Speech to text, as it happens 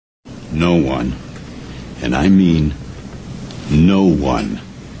no one, and I mean no one,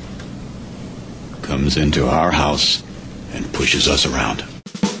 comes into our house and pushes us around.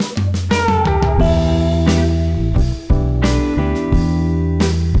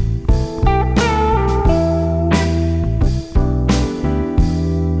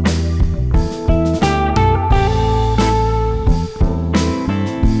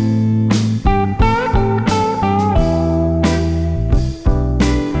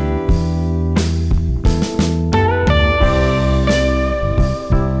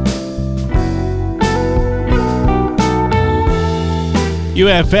 You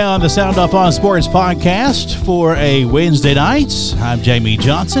have found the Sound Off On Sports podcast for a Wednesday night. I'm Jamie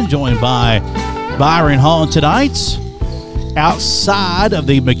Johnson, joined by Byron Hall tonight. Outside of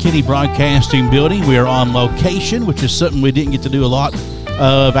the McKinney Broadcasting Building, we are on location, which is something we didn't get to do a lot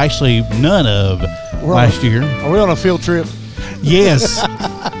of, actually none of last year. Are we on a field trip? Yes.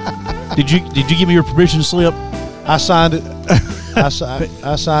 Did you give me your permission slip? I signed it. I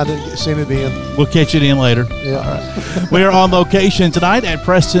signed it, sent it in. We'll catch it in later. Yeah. All right. We are on location tonight at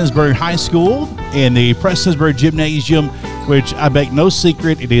Prestonsburg High School in the Prestonsburg Gymnasium, which I make no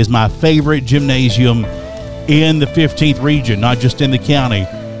secret, it is my favorite gymnasium in the 15th region, not just in the county,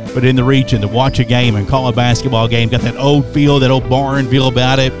 but in the region, to watch a game and call a basketball game. Got that old feel, that old barn feel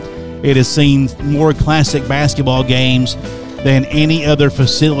about it. It has seen more classic basketball games than any other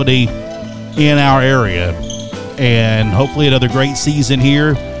facility in our area. And hopefully another great season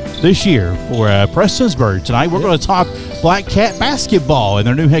here this year for Prestonsburg. Tonight we're going to talk Black Cat basketball, and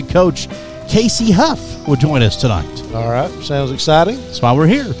their new head coach, Casey Huff, will join us tonight. All right. Sounds exciting. That's why we're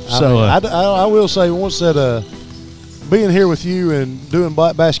here. I will say once that being here with you and doing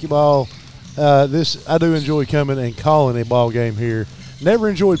black basketball, I do enjoy coming and calling a ball game here. Never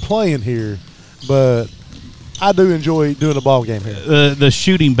enjoyed playing here, but I do enjoy doing a ball game here. The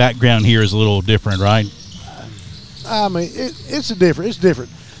shooting background here is a little different, right? I mean, it's different.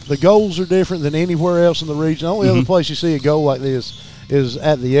 The goals are different than anywhere else in the region. The only other place you see a goal like this is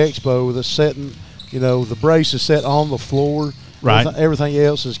at the expo with a setting. The brace is set on the floor. Right. Everything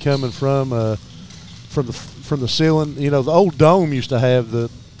else is coming from the ceiling. The old dome used to have the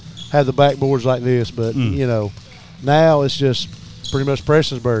backboards like this, but now it's just pretty much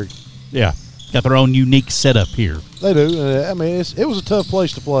Prestonsburg. Yeah, got their own unique setup here. They do. I mean, it was a tough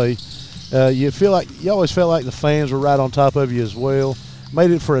place to play. You always felt like the fans were right on top of you as well.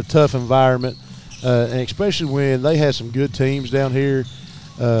 Made it for a tough environment, and especially when they had some good teams down here.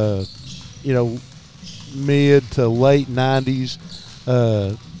 Mid to late 90s.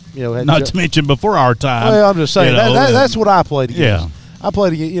 Not to mention before our time. Well, I'm just saying that's what I played against. Yeah. I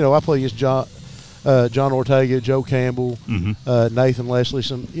played against John Ortega, Joe Campbell, Nathan Leslie,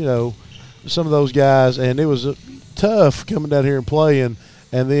 some of those guys, and it was tough coming down here and playing.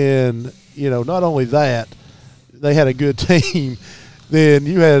 And then, not only that, they had a good team. Then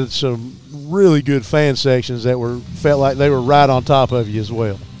you had some really good fan sections that felt like they were right on top of you as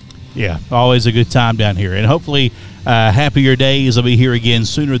well. Yeah, always a good time down here. And hopefully happier days will be here again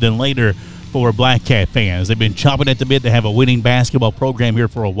sooner than later for Black Cat fans. They've been chomping at the bit to have a winning basketball program here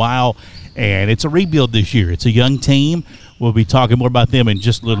for a while, and it's a rebuild this year. It's a young team. We'll be talking more about them in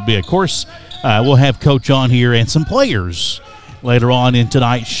just a little bit. Of course, we'll have Coach on here and some players later on in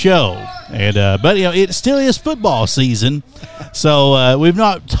tonight's show. And but it still is football season, so we've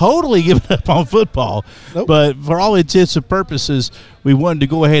not totally given up on football. Nope. But for all intents and purposes, we wanted to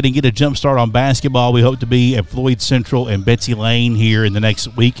go ahead and get a jump start on basketball. We hope to be at Floyd Central and Betsy Lane here in the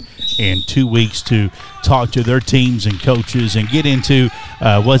next week and 2 weeks to talk to their teams and coaches and get into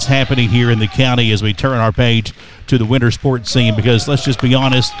what's happening here in the county as we turn our page to the winter sports scene, because let's just be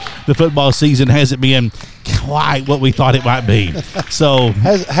honest, the football season hasn't been quite what we thought it might be. So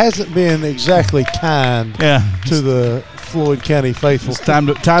hasn't been exactly kind to the Floyd County faithful. It's time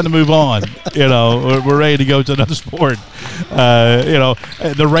to move on. We're ready to go to another sport.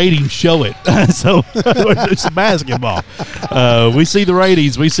 The ratings show it. So it's basketball. We see the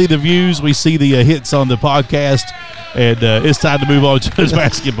ratings, we see the views, we see the hits on the podcast, and it's time to move on to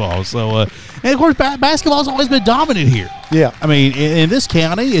basketball. So, and of course, basketball's always been dominant here. Yeah. I mean, in this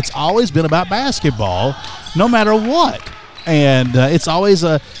county, it's always been about basketball, no matter what. And it's always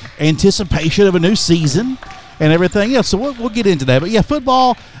a anticipation of a new season and everything else. So we'll get into that. But, yeah,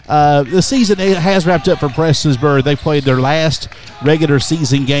 football, the season has wrapped up for Prestonsburg. They played their last regular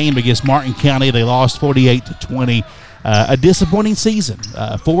season game against Martin County. They lost 48-20. A disappointing season.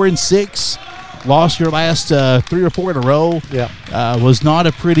 4-6. Lost your last 3 or 4 in a row. Yeah. Was not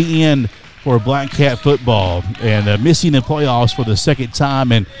a pretty end for Black Cat football, and missing the playoffs for the second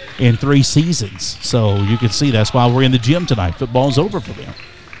time in 3 seasons. So you can see that's why we're in the gym tonight. Football's over for them.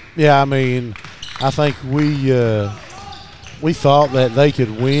 Yeah, I mean, I think we thought that they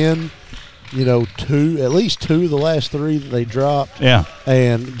could win, at least two of the last three that they dropped. Yeah.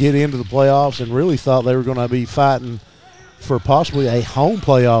 And get into the playoffs, and really thought they were going to be fighting for possibly a home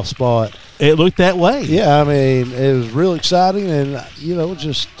playoff spot. It looked that way. Yeah, I mean, it was real exciting, and,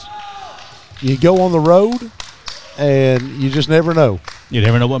 just you go on the road, and you just never know. You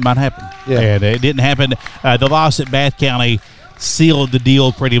never know what might happen. Yeah. And it didn't happen. The loss at Bath County sealed the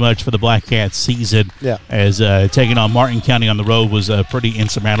deal pretty much for the Black Cats season. Yeah. As taking on Martin County on the road was a pretty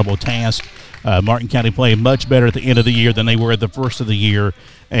insurmountable task. Martin County playing much better at the end of the year than they were at the first of the year,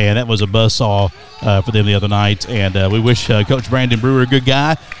 and that was a buzzsaw for them the other night. And we wish Coach Brandon Brewer a good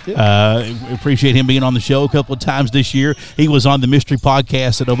guy. We appreciate him being on the show a couple of times this year. He was on the mystery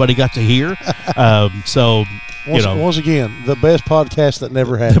podcast that nobody got to hear. Once again, the best podcast that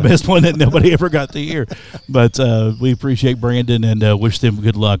never happened. The best one that nobody ever got to hear. But we appreciate Brandon and wish them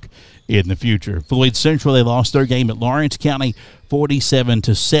good luck in the future. Floyd Central, they lost their game at Lawrence County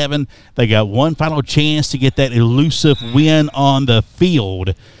 47-7. They got one final chance to get that elusive win on the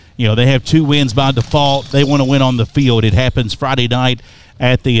field. They have 2 wins by default. They want to win on the field. It happens Friday night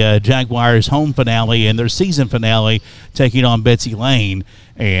at the Jaguars home finale and their season finale, taking on Betsy Lane.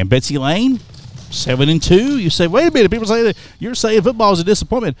 And Betsy Lane, 7-2. You say, wait a minute. People say that you're saying football is a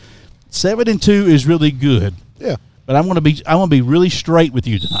disappointment. 7-2 is really good. Yeah. But I want to be really straight with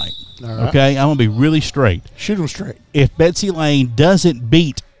you tonight. All right. Okay? I want to be really straight. Shoot them straight. If Betsy Lane doesn't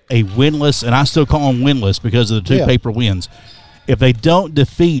beat a winless, and I still call them winless because of the 2 paper wins, if they don't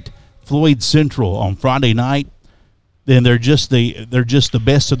defeat Floyd Central on Friday night, then they're just the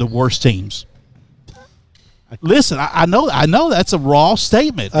best of the worst teams. Listen, I know that's a raw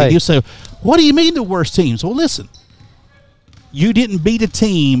statement. Hey. And you say, what do you mean the worst teams? Well, listen, you didn't beat a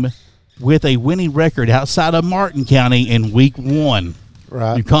team with a winning record outside of Martin County in week 1.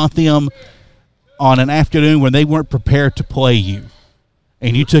 Right. You caught them on an afternoon when they weren't prepared to play you,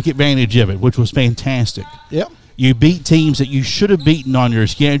 and you took advantage of it, which was fantastic. Yep. You beat teams that you should have beaten on your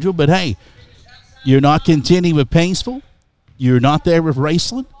schedule, but hey, you're not contending with Paintsville. You're not there with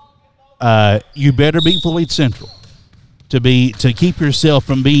Raceland. You better beat Floyd Central to keep yourself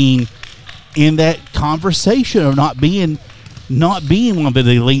from being in that conversation of not being one of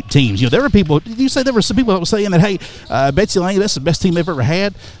the elite teams. There were people. Did you say there were some people that were saying that, hey, Betsy Lane, that's the best team they've ever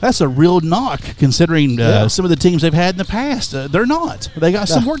had? That's a real knock considering some of the teams they've had in the past. They're not. They got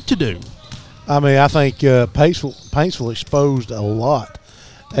some work to do. I mean, I think Paintsville exposed a lot.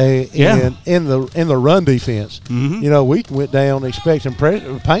 In the run defense. Mm-hmm. We went down expecting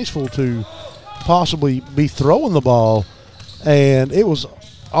Paintsville to possibly be throwing the ball, and it was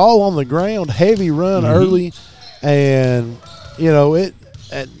all on the ground, heavy run early, and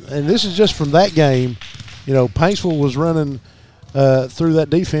and this is just from that game. Paintsville was running through that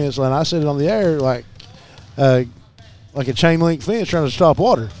defense, and I said it on the air like a chain link fence trying to stop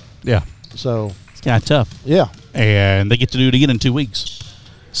water. Yeah, so it's kind of tough. Yeah, and they get to do it again in 2 weeks.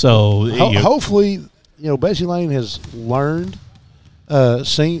 So hopefully, Betsy Lane has learned,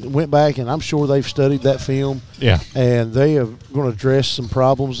 went back, and I'm sure they've studied that film. Yeah, and they are going to address some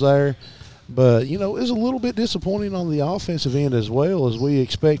problems there. But it's a little bit disappointing on the offensive end as well, as we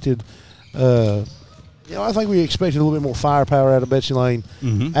expected. I think we expected a little bit more firepower out of Betsy Lane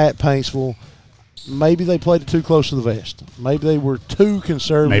at Paintsville. Maybe they played it too close to the vest. Maybe they were too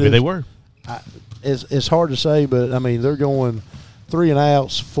conservative. Maybe they were. It's hard to say, but I mean they're going 3 and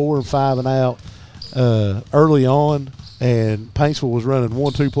outs, 4 and 5 and out early on, and Paintsville was running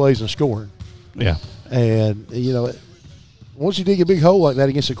 1-2 plays and scoring. Yeah, and once you dig a big hole like that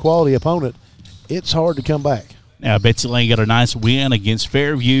against a quality opponent, it's hard to come back. Now Betsy Lane got a nice win against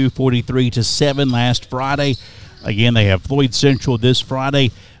Fairview, 43-7 last Friday. Again, they have Floyd Central this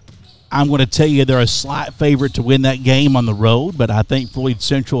Friday. I'm going to tell you they're a slight favorite to win that game on the road, but I think Floyd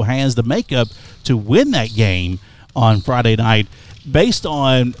Central has the makeup to win that game on Friday night based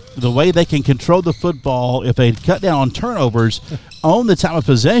on the way they can control the football if they cut down on turnovers, own the time of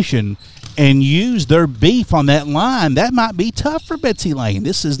possession, and use their beef on that line. That might be tough for Betsy Lane.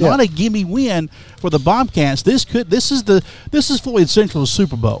 This is not a gimme win for the Bobcats. This is Floyd Central's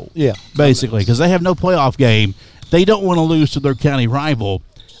Super Bowl. Yeah, basically, because they have no playoff game. They don't want to lose to their county rival.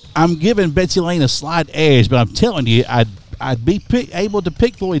 I'm giving Betsy Lane a slight edge, but I'm telling you, I'd be able to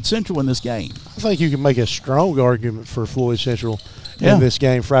pick Floyd Central in this game. I think you can make a strong argument for Floyd Central in this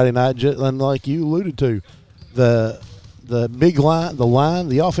game Friday night, just like you alluded to. The big line,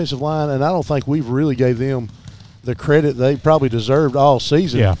 the offensive line, and I don't think we've really gave them the credit they probably deserved all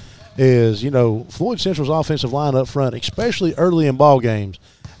season. Yeah. Is Floyd Central's offensive line up front, especially early in ball games,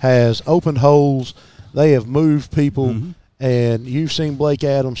 has opened holes. They have moved people, and you've seen Blake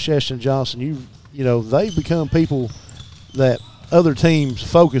Adams, Sheston Johnson. They've become people that other teams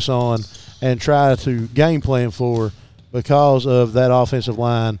focus on and try to game plan for because of that offensive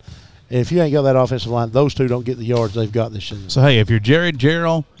line. And if you ain't got that offensive line, those two don't get the yards they've got this season. So, hey, if you're Jared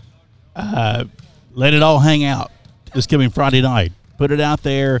Jarrell, let it all hang out this coming Friday night. Put it out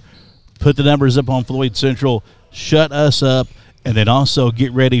there. Put the numbers up on Floyd Central. Shut us up. And then also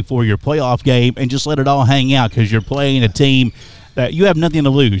get ready for your playoff game and just let it all hang out because you're playing a team that you have nothing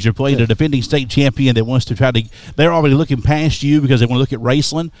to lose. You're playing a defending state champion that wants to try to – they're already looking past you because they want to look at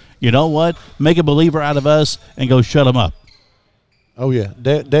Raceland. You know what? Make a believer out of us and go shut them up. Oh, yeah,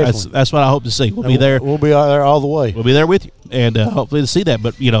 definitely. That's what I hope to see. We'll be there. We'll be out there all the way. We'll be there with you and hopefully to see that.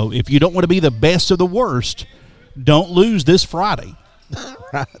 But, if you don't want to be the best of the worst, don't lose this Friday.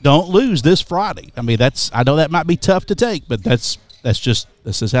 Right. Don't lose this Friday. I mean, I know that might be tough to take, but this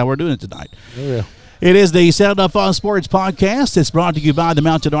is how we're doing it tonight. Oh, yeah. It is the Sound Off on Sports podcast. It's brought to you by the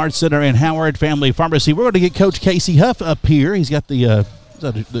Mountain Arts Center and Howard Family Pharmacy. We're going to get Coach Casey Huff up here. He's got the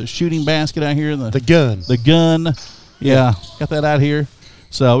shooting basket out here. The gun. The gun. Yeah, got that out here.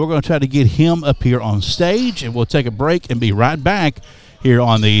 So we're going to try to get him up here on stage, and we'll take a break and be right back here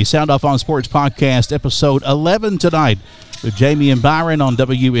on the Sound Off on Sports podcast, episode 11 tonight with Jamie and Byron on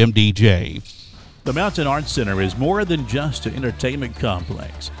WMDJ. The Mountain Arts Center is more than just an entertainment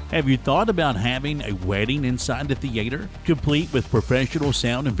complex. Have you thought about having a wedding inside the theater, complete with professional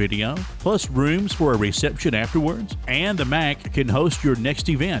sound and video, plus rooms for a reception afterwards? And the MAC can host your next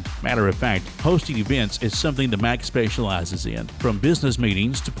event. Matter of fact, hosting events is something the MAC specializes in, from business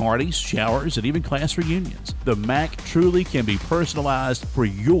meetings to parties, showers, and even class reunions. The MAC truly can be personalized for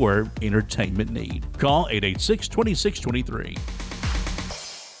your entertainment need. Call 886-2623.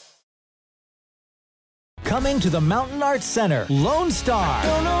 Coming to the Mountain Arts Center, Lone Star.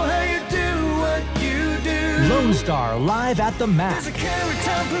 Don't know how you do what you do. Lone Star live at the MAC. There's a carrot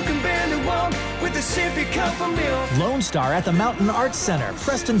top who can barely walk with a sippy cup of milk. Lone Star at the Mountain Arts Center,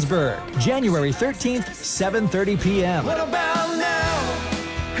 Prestonsburg, January 13th, 7:30 p.m. What about now?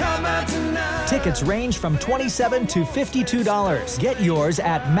 How about tonight? Tickets range from $27 to $52. Get yours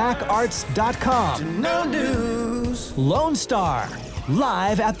at macarts.com. No news. Lone Star,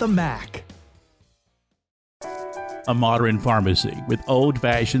 live at the MAC. A modern pharmacy with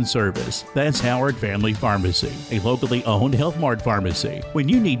old-fashioned service. That's Howard Family Pharmacy, a locally owned Health Mart pharmacy. When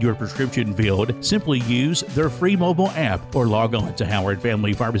you need your prescription filled, simply use their free mobile app or log on to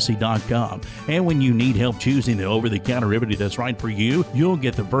howardfamilypharmacy.com. And when you need help choosing the over-the-counter remedy that's right for you, you'll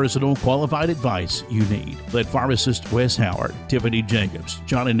get the versatile, qualified advice you need. Let pharmacist Wes Howard, Tiffany Jacobs,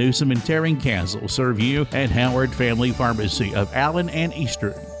 Johnny Newsom, and Taryn Castle serve you at Howard Family Pharmacy of Allen and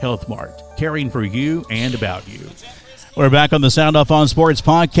Eastern. Health Mart, caring for you and about you. We're back on the Sound Off on Sports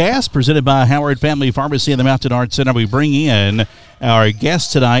podcast, presented by Howard Family Pharmacy and the Mountain Arts Center. We bring in our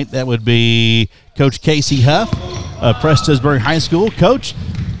guest tonight. That would be Coach Casey Huff of Prestonsburg High School. Coach,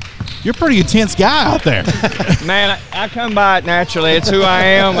 you're a pretty intense guy out there. Man, I come by it naturally. It's who I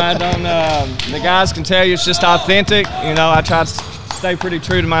am. I don't. The guys can tell you it's just authentic. I try to stay pretty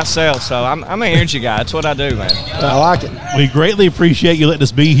true to myself. So I'm an energy guy. That's what I do, man. I like it. We greatly appreciate you letting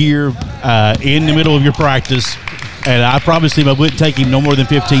us be here in the middle of your practice. And I promised him I wouldn't take him no more than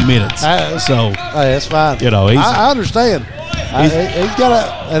 15 minutes. Hey, that's fine. I understand. He's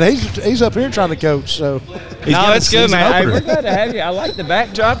got and he's up here trying to coach. So no, it's good, man. Hey, we're glad to have you. I like the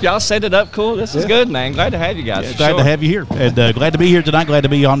backdrop. Y'all set it up cool. This is good, man. Glad to have you guys. Glad to have you here, and glad to be here tonight. Glad to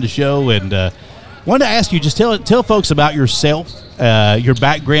be on the show, and wanted to ask you, just tell folks about yourself, your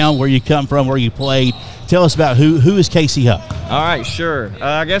background, where you come from, where you played. Tell us about who is Casey Huff. All right, sure.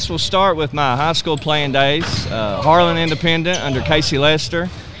 I guess we'll start with my high school playing days. Harlan Independent under Casey Lester,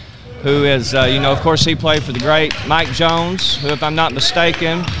 who is, of course, he played for the great Mike Jones, who, if I'm not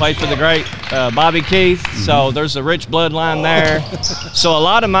mistaken, played for the great Bobby Keith. Mm-hmm. So there's a rich bloodline there. So a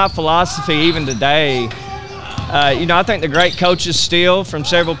lot of my philosophy, even today, I think the great coaches steal from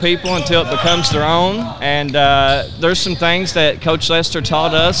several people until it becomes their own. And there's some things that Coach Lester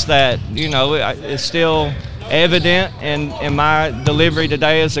taught us that, is still evident in my delivery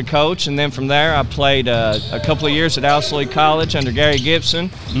today as a coach. And then from there, I played a couple of years at Owsley College under Gary Gibson.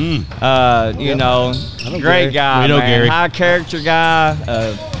 Great guy, man. Gary. High character guy,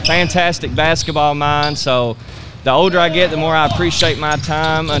 fantastic basketball mind. So the older I get, the more I appreciate my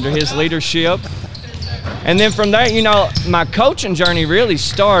time under his leadership. And then from there, my coaching journey really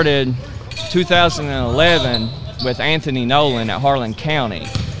started 2011 with Anthony Nolan at Harlan County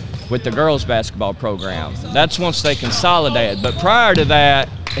with the girls basketball program. That's once they consolidated. But prior to that,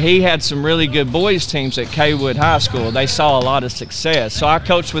 he had some really good boys teams at Kaywood High School. They saw a lot of success. So I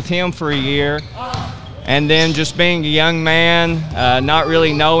coached with him for a year. And then just being a young man, not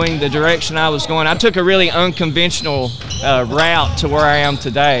really knowing the direction I was going, I took a really unconventional route to where I am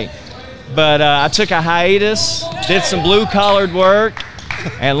today. But I took a hiatus, did some blue-collared work,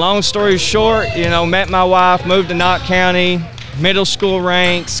 and long story short, met my wife, moved to Knott County, middle school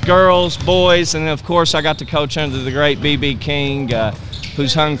ranks, girls, boys, and of course I got to coach under the great B.B. King,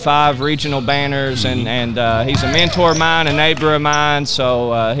 who's hung 5 regional banners, and he's a mentor of mine, a neighbor of mine,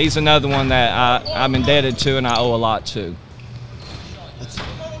 so he's another one that I'm indebted to and I owe a lot to.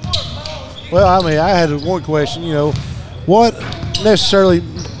 Well, I had one question, what necessarily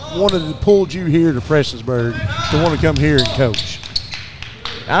pulled you here to Prestonsburg to want to come here and coach?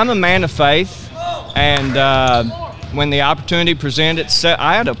 I'm a man of faith, and when the opportunity presented itself,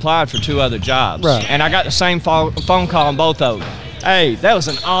 I had applied for 2 other jobs, right. And I got the same phone call on both of them. Hey, that was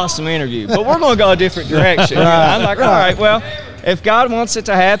an awesome interview, but we're going to go a different direction. Right. I'm like, all right, well, if God wants it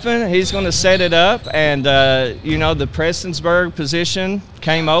to happen, he's going to set it up. And, the Prestonsburg position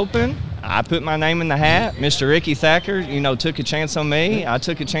came open. I put my name in the hat. Mr. Ricky Thacker, took a chance on me. I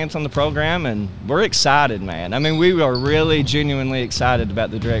took a chance on the program, and we're excited, man. I mean, we are really genuinely excited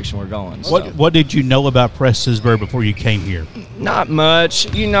about the direction we're going. So. What did you know about Prestonsburg before you came here? Not much.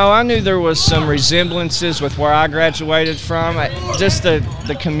 I knew there was some resemblances with where I graduated from. Just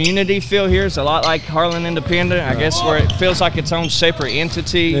the community feel here is a lot like Harlan Independent, I guess, where it feels like its own separate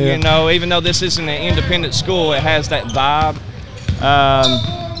entity. Yeah. Even though this isn't an independent school, it has that vibe.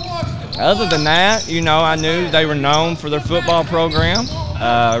 Other than that, I knew they were known for their football program.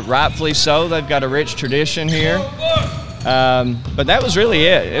 Rightfully so. They've got a rich tradition here. But that was really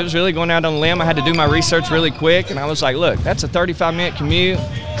it. It was really going out on a limb. I had to do my research really quick, and I was like, look, that's a 35-minute commute.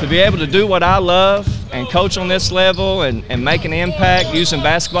 To be able to do what I love and coach on this level and make an impact using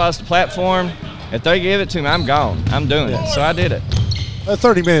basketball as the platform, if they give it to me, I'm gone. I'm doing it. So I did it.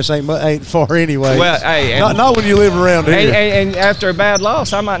 30 minutes ain't far anyway. Well, hey, not when you live around here. And after a bad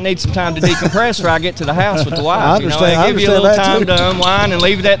loss, I might need some time to decompress before I get to the house with the wife. I understand. Give you a little time too. to unwind and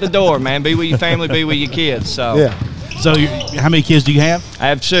leave it at the door, man. Be with your family, be with your kids. So yeah. So how many kids do you have? I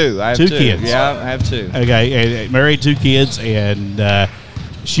have 2. I have 2 kids. Yeah, I have 2. Okay, and married, 2 kids, and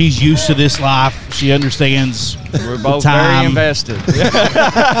she's used to this life. She understands. We're both time. very invested.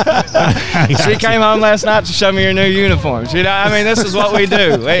 She came home last night to show me her new uniforms. This is what we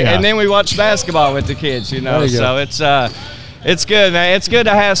do. Yeah. And then we watch basketball with the kids, There you So go. it's good, man. It's good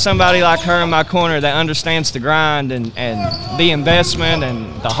to have somebody like her in my corner that understands the grind and the investment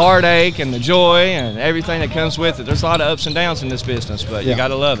and the heartache and the joy and everything that comes with it. There's a lot of ups and downs in this business, but you got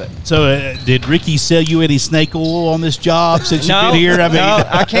to love it. So did Ricky sell you any snake oil on this job since you've been here? No,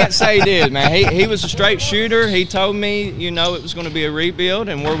 I can't say he did, man. He was a straight shooter. He told me, it was going to be a rebuild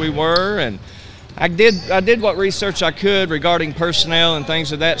and where we were, and I did what research I could regarding personnel and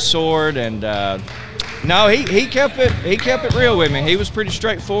things of that sort, and no, he kept it real with me. He was pretty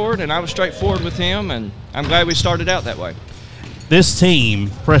straightforward, and I was straightforward with him, and I'm glad we started out that way. This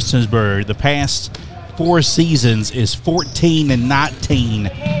team, Prestonsburg, the past 4 seasons is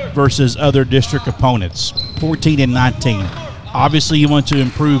 14-19 versus other district opponents. 14-19. Obviously, you want to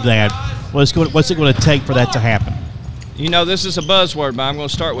improve that. What's it going to take for that to happen? This is a buzzword, but I'm going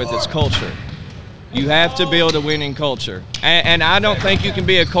to start with its culture. You have to build a winning culture. And I don't think you can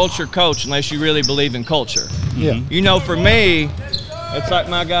be a culture coach unless you really believe in culture. Yeah. For me, it's like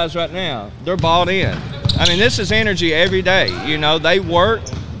my guys right now. They're bought in. This is energy every day. They work,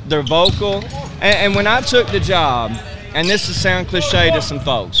 they're vocal. And when I took the job, and this is sound cliche to some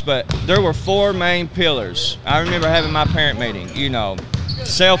folks, but there were 4 main pillars. I remember having my parent meeting,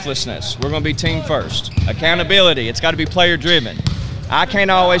 selflessness. We're going to be team first. Accountability. It's got to be player driven. I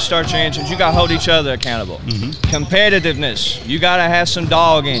can't always start your engines. You got to hold each other accountable. Competitiveness. You got to have some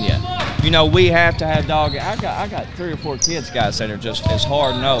dog in you. We have to have dog. I got 3 or 4 kids, guys, that are just as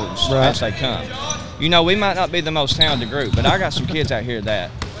hard-nosed as they come. We might not be the most talented group, but I got some kids out here that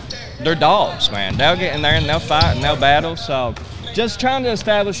they're dogs, man. They'll get in there and they'll fight and they'll battle. So just trying to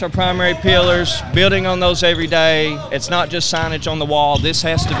establish our primary pillars, building on those every day. It's not just signage on the wall. This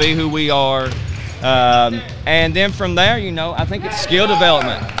has to be who we are. And then from there, I think it's skill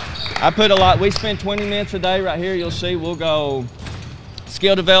development. We spend 20 minutes a day right here. You'll see we'll go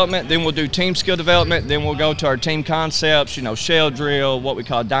skill development, then we'll do team skill development, then we'll go to our team concepts, shell drill, what we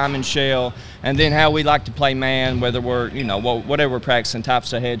call diamond shell, and then how we like to play man, whether we're, whatever we're practicing,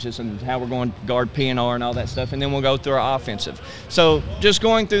 types of hedges and how we're going to guard PNR and all that stuff, and then we'll go through our offensive. So just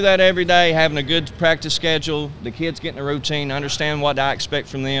going through that every day, having a good practice schedule, the kids getting a routine, understand what I expect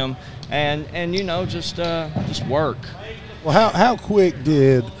from them, and just work. Well, how quick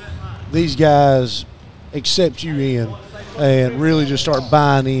did these guys accept you in and really just start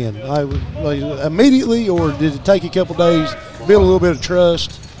buying in? Immediately, or did it take a couple days, build a little bit of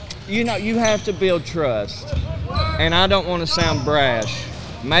trust? You know, you have to build trust. And I don't want to sound brash.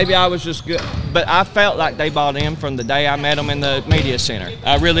 Maybe I was just good, but I felt like they bought in from the day I met them in the media center.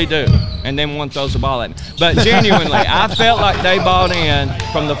 I really do. And then one throws the ball at me. But genuinely, I felt like they bought in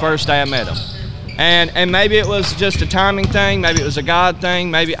from the first day I met them. And maybe it was just a timing thing. Maybe it was a God thing.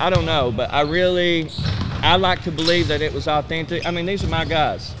 Maybe, I don't know. But I like to believe that it was authentic. I mean, these are my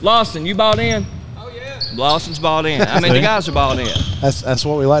guys. Lawson, you bought in? Lawson's bought in. I mean, the guys are bought in. That's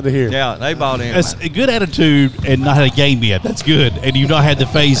what we like to hear. Yeah, they bought in. It's a good attitude and not had a game yet. That's good. And you've not had to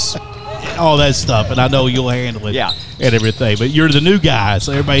face all that stuff. And I know you'll handle it. Yeah. And everything. But you're the new guy,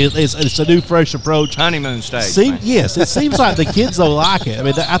 so everybody, it's a new, fresh approach. Honeymoon stage. Yes, it seems like the kids don't like it. I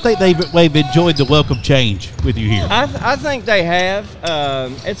mean, I think they've enjoyed the welcome change with you here. I think they have.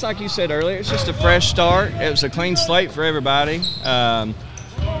 It's like you said earlier. It's just a fresh start. It was a clean slate for everybody.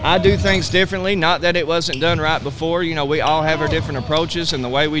 I do things differently, not that it wasn't done right before. You know, we all have our different approaches, and the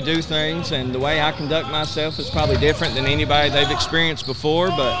way we do things and the way I conduct myself is probably different than anybody they've experienced before.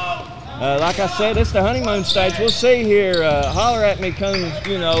 But like I said, it's the honeymoon stage. We'll see here. Holler at me come,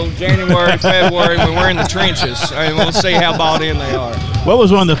 January, February when we're in the trenches, and we'll see how bought in they are. What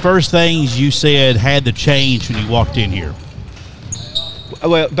was one of the first things you said had to change when you walked in here?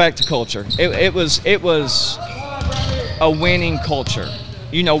 Well, back to culture. It was a winning culture.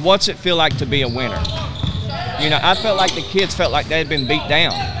 What's it feel like to be a winner? I felt like the kids felt like they had been beat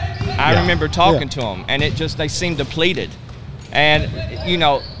down. I remember talking to them, and they seemed depleted. And,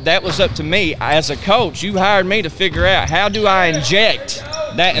 that was up to me. As a coach, you hired me to figure out how do I inject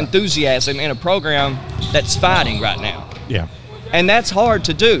that enthusiasm in a program that's fighting right now. Yeah. And that's hard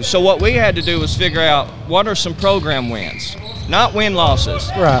to do. So what we had to do was figure out what are some program wins, not win-losses.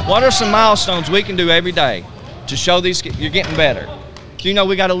 Right. What are some milestones we can do every day to show these kids you're getting better? We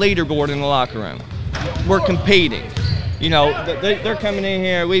got a leaderboard in the locker room. We're competing. They're coming in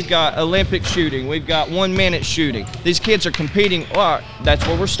here. We've got Olympic shooting. We've got 1 minute shooting. These kids are competing. All right, that's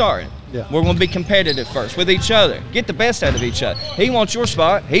where we're starting. Yeah. We're going to be competitive first with each other. Get the best out of each other. He wants your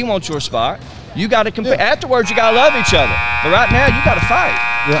spot. He wants your spot. You got to compete. Yeah. Afterwards, you got to love each other. But right now, you got to fight.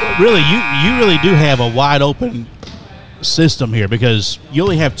 Yeah. Really, you really do have a wide open system here because you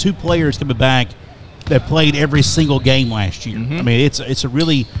only have 2 players coming back that played every single game last year. Mm-hmm. I mean, it's a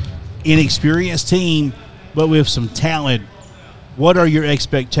really inexperienced team, but with some talent. What are your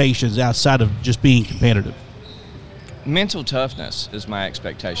expectations outside of just being competitive? Mental toughness is my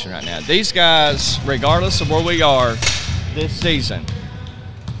expectation right now. These guys, regardless of where we are this season,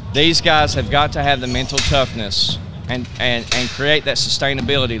 these guys have got to have the mental toughness and create that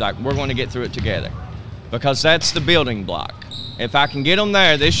sustainability, like we're going to get through it together, because that's the building block. If I can get them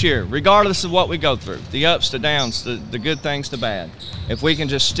there this year, regardless of what we go through, the ups, the downs, the good things, the bad, if we can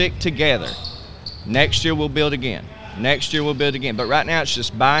just stick together, next year we'll build again. Next year we'll build again. But right now it's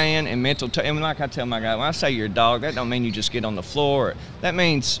just buy-in and mental. And like I tell my guy, when I say you're a dog, that don't mean you just get on the floor. That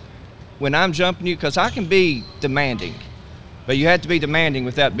means when I'm jumping you, because I can be demanding, but you have to be demanding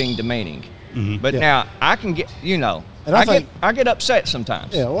without being demeaning. Mm-hmm. But now I can get, and I get upset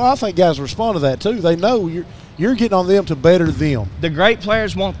sometimes. Yeah, well, I think guys respond to that too. They know you're getting on them to better them. The great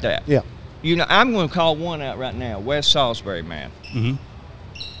players want that. Yeah. I'm going to call one out right now, Wes Salisbury, man.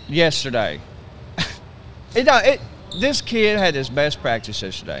 Mm-hmm. Yesterday. This kid had his best practice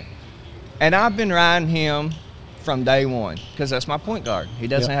yesterday. And I've been riding him from day one because that's my point guard. He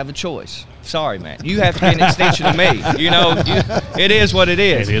doesn't have a choice. Sorry, man. You have to be an extension of me. It is what it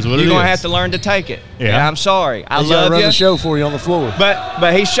is. It is what it is. You're going to have to learn to take it. Yeah. And I'm sorry. I He's love run you. The show for you on the floor.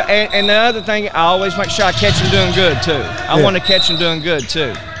 But he and the other thing, I always make sure I catch him doing good too. I want to catch him doing good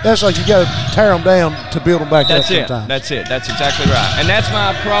too. That's like you got to tear them down to build them back up sometimes. That's it. That's exactly right. And that's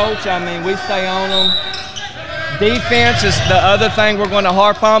my approach. I mean, we stay on them. Defense is the other thing we're going to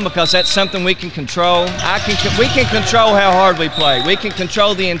harp on because that's something we can control. We can control how hard we play. We can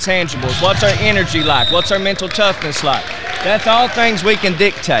control the intangibles. What's our energy like? What's our mental toughness like? That's all things we can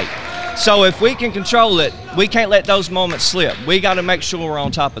dictate. So if we can control it, we can't let those moments slip. We got to make sure we're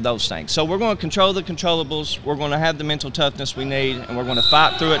on top of those things. So we're going to control the controllables. We're going to have the mental toughness we need, and we're going to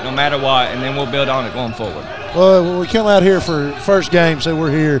fight through it no matter what, and then we'll build on it going forward. Well, when we come out here for first game, so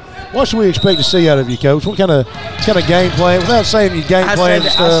we're here, what should we expect to see out of you, Coach? What kind of game plan? Without saying you game plan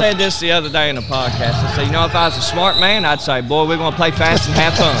and stuff. I said this the other day in a podcast. I said, if I was a smart man, I'd say, boy, we're going to play fast and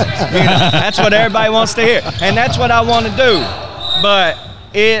have fun. That's what everybody wants to hear, and that's what I want to do. But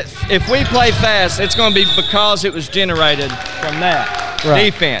if we play fast, it's going to be because it was generated from that. Right.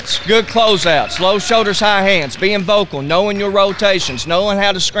 Defense, good closeouts, low shoulders, high hands, being vocal, knowing your rotations, knowing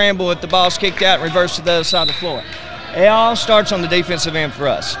how to scramble if the ball's kicked out and reverse to the other side of the floor. It all starts on the defensive end for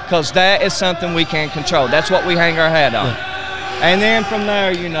us because that is something we can control. That's what we hang our hat on. Yeah. And then from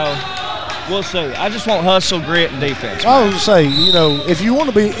there, we'll see. I just want hustle, grit, and defense. I was going to say, if you want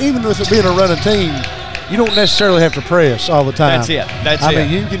to be, even with it being a running team, you don't necessarily have to press all the time. That's it. I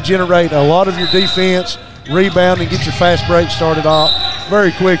mean, you can generate a lot of your defense, rebound, and get your fast break started off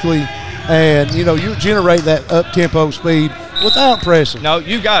very quickly. And, you generate that up-tempo speed without pressing. No,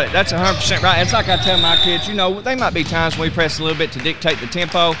 you got it. That's 100% right. It's like I tell my kids, they might be times when we press a little bit to dictate the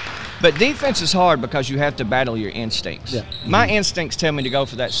tempo, but defense is hard because you have to battle your instincts. Yeah. My instincts tell me to go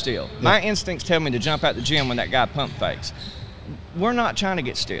for that steal. Yeah. My instincts tell me to jump out the gym when that guy pump fakes. We're not trying to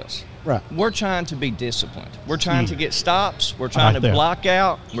get steals. Right. We're trying to be disciplined. We're trying to get stops. We're trying to block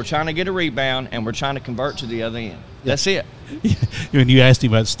out. We're trying to get a rebound, and we're trying to convert to the other end. That's it. When you asked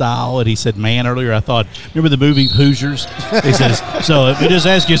him about style, and he said man earlier, I thought, remember the movie Hoosiers? He says, so let me just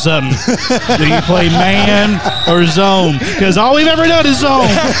ask you something. Do you play man or zone? Because all we've ever done is zone.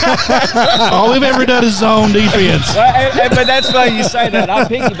 All we've ever done is zone defense. Well, but that's why you say that. I'll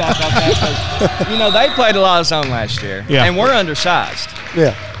piggyback off that because, they played a lot of zone last year, and we're undersized.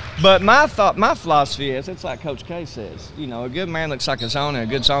 Yeah. But my philosophy is, it's like Coach K says, a good man looks like a zone and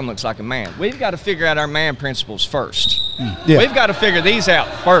a good zone looks like a man. We've got to figure out our man principles first. Yeah. We've got to figure these out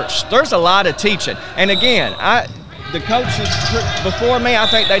first. There's a lot of teaching. And again, the coaches before me, I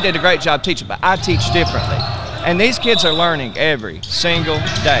think they did a great job teaching, but I teach differently. And these kids are learning every single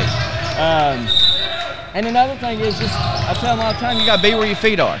day. And another thing is I tell them all the time, you got to be where your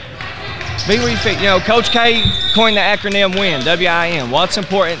feet are. Be where you fit. Coach K coined the acronym WIN, W-I-N. What's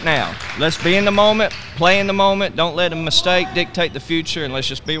important now? Let's be in the moment, play in the moment. Don't let a mistake dictate the future, and let's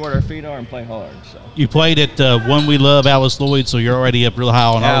just be where our feet are and play hard. So. You played at One We Love, Alice Lloyd, so you're already up real high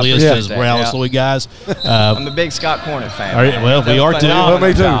on our list as we're Alice Lloyd guys. I'm a big Scott Cornett fan. Well, we are too. Well,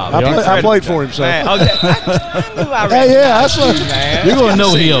 me too. I played for him, so. Man, I knew I recognized you, man. You're going to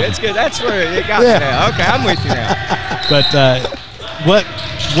know him. It's good. That's where it got me now. Okay, I'm with you now. But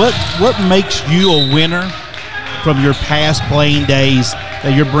what makes you a winner from your past playing days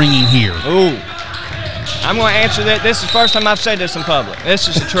that you're bringing here? Ooh, I'm going to answer that. This is the first time I've said this in public. This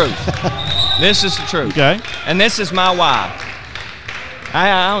is the truth. This is the truth. Okay. And this is my why.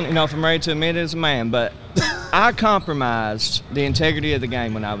 I don't know if I'm ready to admit it as a man, but I compromised the integrity of the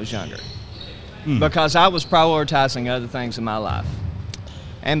game when I was younger because I was prioritizing other things in my life.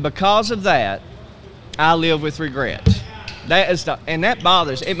 And because of that, I live with regret. And that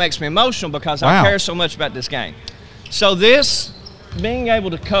bothers. It makes me emotional because I care so much about this game. So this, being able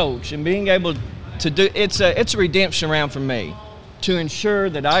to coach and being able to do, it's a redemption round for me to ensure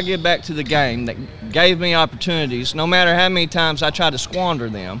that I give back to the game that gave me opportunities, no matter how many times I try to squander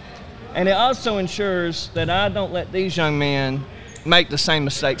them. And it also ensures that I don't let these young men make the same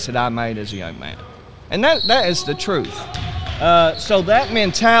mistakes that I made as a young man. And that is the truth. So that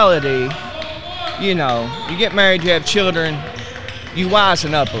mentality. You get married, you have children, you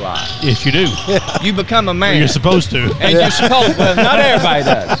wisen up a lot. Yes, you do. You become a man. You're supposed to. And you're supposed to. Well, not everybody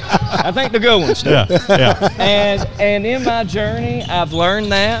does. I think the good ones do. Yeah. And in my journey, I've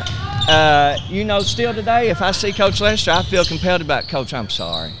learned that. Still today, if I see Coach Lester, I feel compelled about, Coach, I'm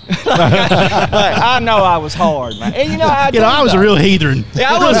sorry. I know I was hard, man. And, I was a real heathen.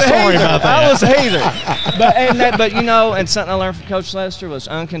 Yeah, I was a sorry heathen. about that. I was a heathen. And something I learned from Coach Lester was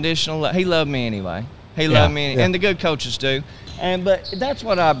unconditional love. He loved me anyway. He loved me, and the good coaches do. But that's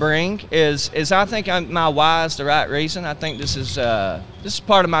what I bring is I think my why is the right reason. I think this is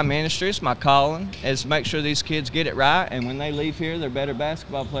part of my ministry. It's my calling is make sure these kids get it right, and when they leave here, they're better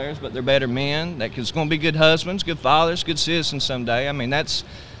basketball players, but they're better men. That's going to be good husbands, good fathers, good citizens someday. I mean, that's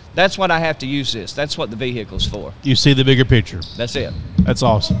what I have to use this. That's what the vehicle's for. You see the bigger picture. That's it. That's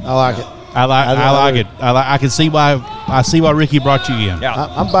awesome. I like it. I like it. I can see why Ricky brought you in. Yeah.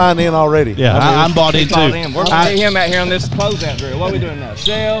 I'm buying in already. Yeah, I'm bought in too. We're going to get him out here on this closeout drill. What are we doing now?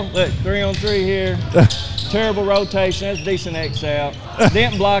 Shell, look, 3-on-3 here. Terrible rotation. That's decent X out.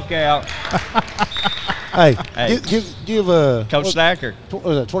 Didn't block out. Hey. Give Coach Thacker.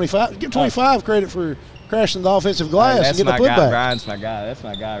 25? Give 25 credit for crashing the offensive glass and getting a putback. Brian's my guy. That's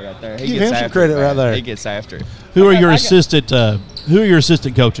my guy right there. Give him some credit right there. He gets after it. Who are your assistant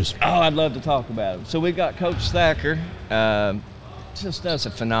coaches? Oh, I'd love to talk about him. So we've got Coach Thacker. Just does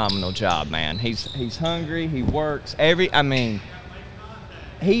a phenomenal job, man. He's hungry. He works. He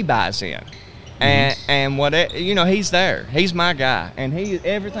buys in. And he's there. He's my guy. And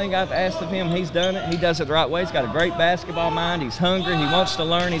everything I've asked of him, he's done it. He does it the right way. He's got a great basketball mind. He's hungry. He wants to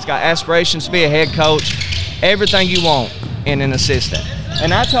learn. He's got aspirations to be a head coach. Everything you want in an assistant.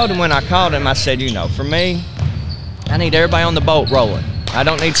 And I told him when I called him, I said, for me, I need everybody on the boat rolling. I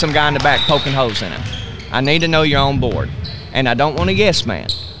don't need some guy in the back poking holes in it. I need to know you're on board. And I don't want a yes man.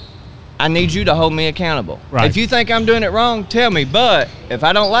 I need you to hold me accountable. Right. If you think I'm doing it wrong, tell me. But if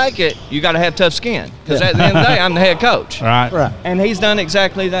I don't like it, you got to have tough skin. Because at the end of the day, I'm the head coach. Right. Right. And he's done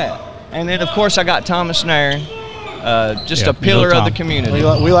exactly that. And then, of course, I got Thomas Nairn, just Yeah, a pillar you know of the Tom. community.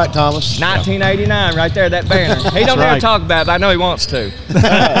 We like Thomas. 1989, right there, that banner. He don't ever right. talk about it, but I know he wants to.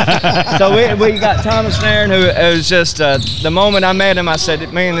 So we got Thomas Nairn, who was just the moment I met him, I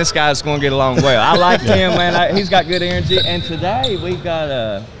said, man, this guy's going to get along well. I like him, man. He's got good energy. And today we've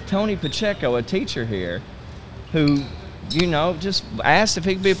got Tony Pacheco, a teacher here, who, you know, just asked if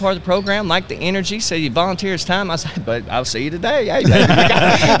he could be a part of the program, liked the energy, said he volunteered his time. I said, but I'll see you today. Hey,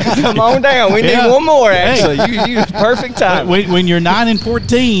 come on down. We need one more, actually. You perfect time. When you're 9 and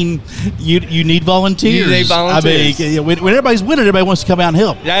 14, you need volunteers. You need volunteers. I mean, when everybody's winning, everybody wants to come out and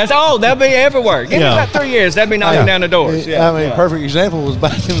help. That'll be everywhere. Give me Yeah. about 3 years. That'd be knocking down the doors. Yeah. I mean, perfect example was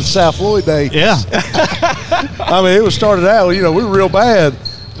back in the South Floyd day. Yeah. I mean, it was started out, you know, we were real bad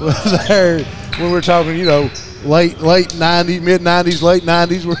there when we were talking, you know, late 90s, mid 90s, late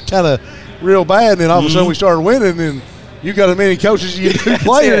 90s. We're kind of real bad, and then all of a sudden we started winning, and you got as many coaches as you do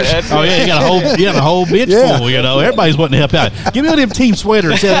players. Oh yeah, you got a whole bench Yeah. full. You know, everybody's wanting to help out. Give me one of them team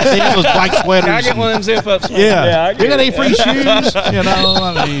sweaters. They have those black sweaters. Can I get one of them zip-ups? Yeah, I you got any free shoes? You know,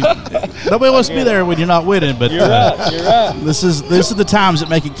 I mean, nobody wants to be there when you're not winning. But You're right. this is the times that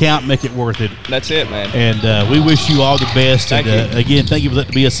make it count, make it worth it. That's it, man. And we wish you all the best. Thank and you. Again, thank you for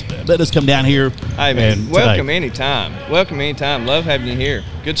letting us come down here. Hey, man, and welcome today. anytime. Welcome anytime. Love having you here.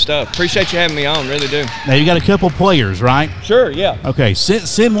 Good stuff. Appreciate you having me on. Really do. Now you got a couple players, right? Sure, yeah. Okay,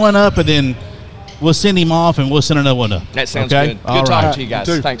 send one up, and then we'll send him off, and we'll send another one up. That sounds okay? good. Good All talking right. to you guys.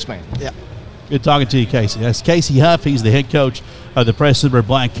 You too. Thanks, man. Yeah. Good talking to you, Casey. That's Casey Huff. He's the head coach of the Prestonsburg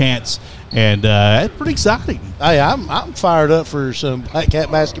Black Cats, and it's pretty exciting. Hey, I'm fired up for some Black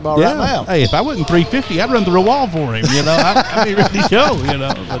Cat basketball right now. Hey, if I wasn't 350, I'd run through a wall for him. You know, I'd be ready to go. You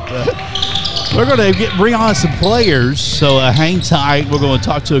know, but we're going to bring on some players. So hang tight. We're going to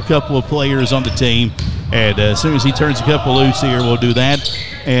talk to a couple of players on the team, and as soon as he turns a couple loose here, we'll do that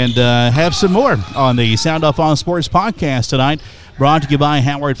and have some more on the Sound Off on Sports podcast tonight. Brought to you by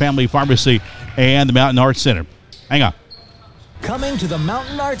Howard Family Pharmacy and the Mountain Arts Center. Hang on. Coming to the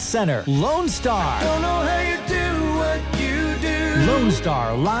Mountain Arts Center, Lone Star. Don't know how you do what you do. Lone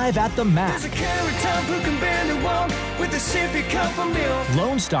Star live at the There's a MAC. carrot top who can barely walk with a sippy cup of milk.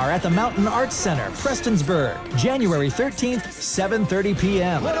 Lone Star at the Mountain Arts Center, Prestonsburg, January 13th, 7:30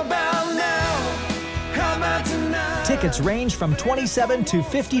 p.m. What about now? How about tonight? Tickets range from $27 to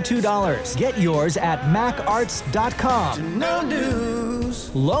 $52. Get yours at macarts.com. No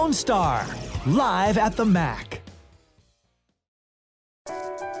news. Lone Star, live at the MAC.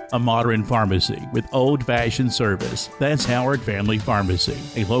 A modern pharmacy with old-fashioned service. That's Howard Family Pharmacy,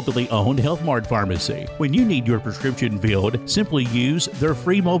 a locally owned Health Mart pharmacy. When you need your prescription filled, simply use their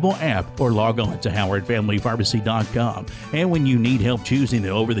free mobile app or log on to howardfamilypharmacy.com. And when you need help choosing the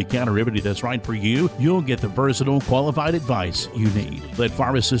over-the-counter remedy that's right for you, you'll get the versatile, qualified advice you need. Let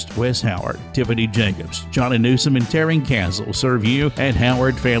pharmacist Wes Howard, Tiffany Jacobs, Johnny Newsom, and Taryn Castle serve you at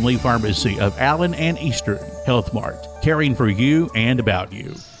Howard Family Pharmacy of Allen and Eastern. Health Mart, caring for you and about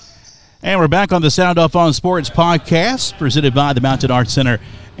you. And we're back on the Sound Off on Sports podcast, presented by the Mountain Arts Center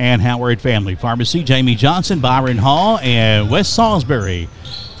and Howard Family Pharmacy. Jamie Johnson, Byron Hall, and Wes Salisbury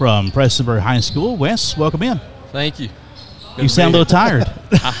from Prestonsburg High School. Wes, welcome in. Thank you. You sound a little tired.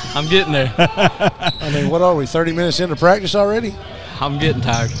 I'm getting there. I mean, what are we, 30 minutes into practice already? I'm getting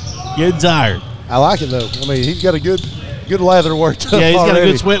tired. Getting tired. I like it, though. I mean, he's got a good lather worked up Yeah, he's got a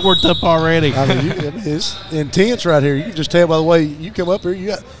already. good sweat worked up already. I mean, it's intense right here. You can just tell by the way you come up here. You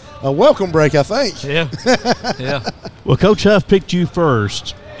got a welcome break, I think. Yeah. Yeah. Well, Coach Huff picked you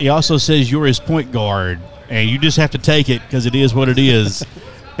first. He also says you're his point guard, and you just have to take it because it is what it is.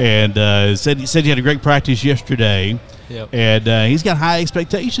 And said you had a great practice yesterday. Yep. And he's got high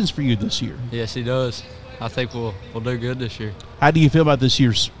expectations for you this year. Yes, he does. I think we'll do good this year. How do you feel about this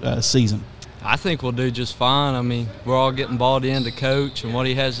year's season? I think we'll do just fine. I mean, we're all getting bought in to coach and what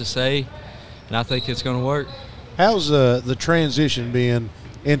he has to say, and I think it's going to work. How's the transition being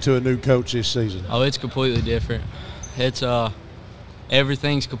into a new coach this season? Oh, it's completely different. It's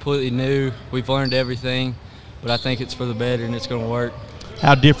everything's completely new. We've learned everything, but I think it's for the better and it's going to work.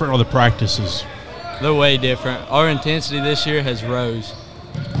 How different are the practices? They're way different. Our intensity this year has rose.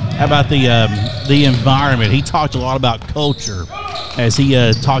 How about the environment? He talked a lot about culture. Has he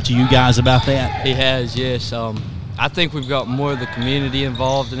talked to you guys about that? He has, yes. I think we've got more of the community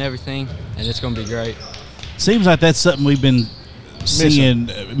involved in everything, and it's going to be great. Seems like that's something we've been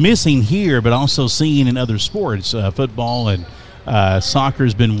missing here, but also seeing in other sports. Football and soccer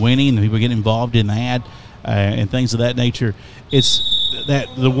has been winning, and people get involved in that. and things of that nature. It's that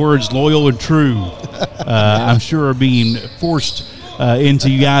the words loyal and true, I'm sure, are being forced into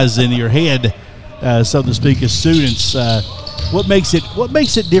you guys in your head, so to speak, as students. What makes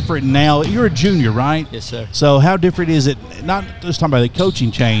it different now? You're a junior, right? Yes, sir. So how different is it? Not just talking about the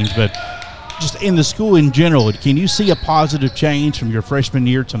coaching change, but just in the school in general. Can you see a positive change from your freshman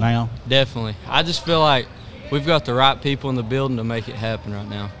year to now? Definitely. I just feel like we've got the right people in the building to make it happen right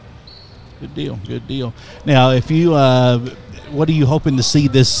now. Good deal. Good deal. Now, if you, what are you hoping to see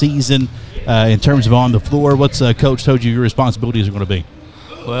this season in terms of on the floor? What's Coach told you your responsibilities are going to be?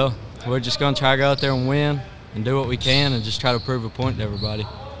 Well, we're just going to try to go out there and win and do what we can and just try to prove a point to everybody.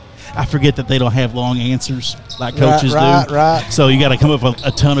 I forget that they don't have long answers like coaches do. Right. So you got to come up with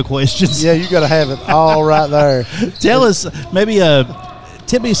a ton of questions. Yeah, you got to have it all right there. Tell us, maybe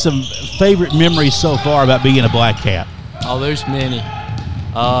tell me some favorite memories so far about being a Black Cat. Oh, there's many.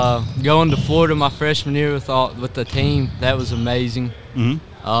 Going to Florida my freshman year with the team, that was amazing.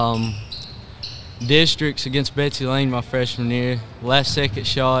 Mm-hmm. Districts against Betsy Lane my freshman year, last second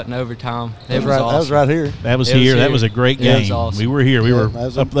shot in overtime. That was awesome. That was right here. That was here. That was a great game. It was awesome. We were here. We were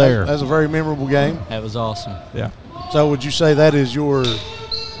up there. That was a very memorable game. That was awesome. Yeah. So would you say that is your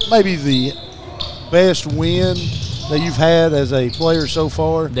maybe the best win that you've had as a player so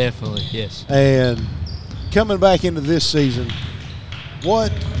far? Definitely, yes. And coming back into this season,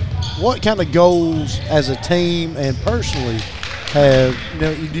 what kind of goals as a team and personally have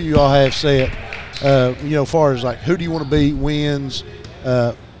you all have set? Far as like who do you want to beat, wins,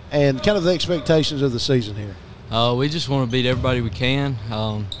 and kind of the expectations of the season here? We just want to beat everybody we can.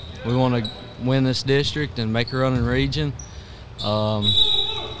 We want to win this district and make a run in region.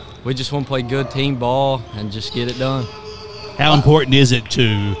 We just want to play good team ball and just get it done. How important is it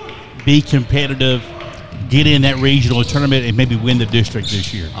to be competitive, get in that regional tournament, and maybe win the district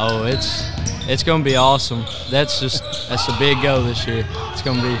this year? Oh, it's going to be awesome. That's a big goal this year. It's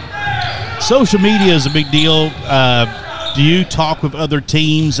going to be. Social media is a big deal. Do you talk with other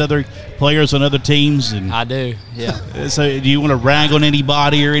teams, other players on other teams? And I do, yeah. So do you want to rag on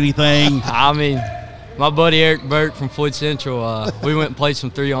anybody or anything? I mean, my buddy Eric Burt from Floyd Central, we went and played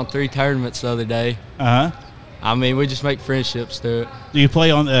some 3-on-3 tournaments the other day. Uh-huh. I mean, we just make friendships through it. Do you play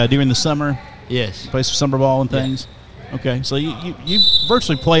on during the summer? Yes. Play some summer ball and things? Yeah. Okay, so you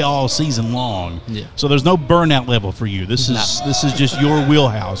virtually play all season long. Yeah. So there's no burnout level for you. This is just your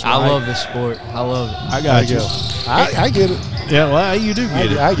wheelhouse, right? I love this sport. I love it. I got you. I get it. Yeah, well, you do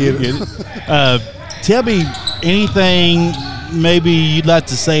get it. I get it. Tell me anything maybe you'd like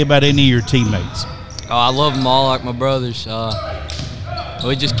to say about any of your teammates. Oh, I love them all like my brothers.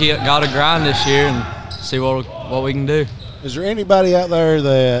 We just got to grind this year and see what we can do. Is there anybody out there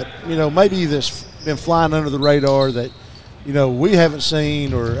that, maybe that's been flying under the radar that, we haven't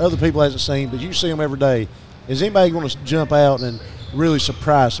seen or other people hasn't seen, but you see them every day? Is anybody going to jump out and really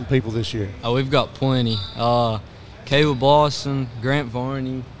surprise some people this year? Oh, we've got plenty. Caleb Lawson, Grant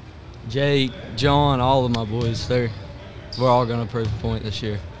Varney, Jake, John, all of my boys. We're all going to prove a point this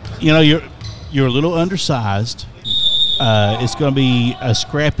year. You're a little undersized. It's going to be a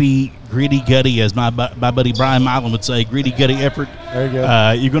scrappy, gritty, gutty, as my buddy Brian Milan would say, gritty, gutty effort. There you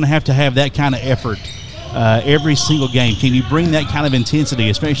go. You're going to have that kind of effort every single game. Can you bring that kind of intensity,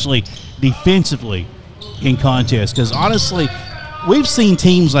 especially defensively in contests? Because honestly, we've seen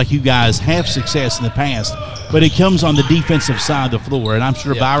teams like you guys have success in the past, but it comes on the defensive side of the floor. And I'm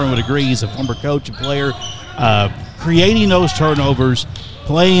sure Byron would agree as a former coach and player, creating those turnovers,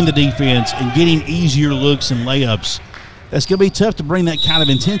 playing the defense, and getting easier looks and layups. That's going to be tough to bring that kind of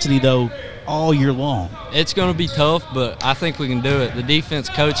intensity, though, all year long. It's going to be tough, but I think we can do it. The defense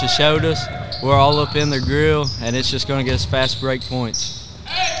coach has showed us. We're all up in their grill, and it's just going to get us fast break points.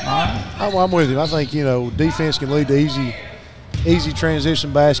 I'm with you. I think, defense can lead to easy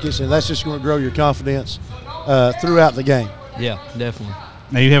transition baskets, and that's just going to grow your confidence throughout the game. Yeah, definitely.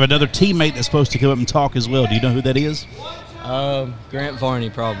 Now, you have another teammate that's supposed to come up and talk as well. Do you know who that is? Grant Varney,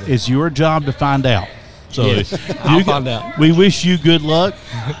 probably. It's your job to find out. So yes, I'll find out. We wish you good luck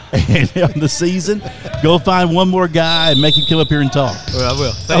on the season. Go find one more guy and make him come up here and talk. Well, I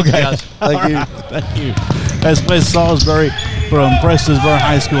will. Thank you, guys. Thank you. Right, thank you. That's Wes Salisbury from Prestonsburg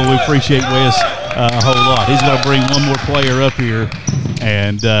High School. We appreciate Wes a whole lot. He's going to bring one more player up here.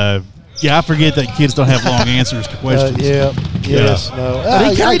 And, I forget that kids don't have long answers to questions. Yes, no.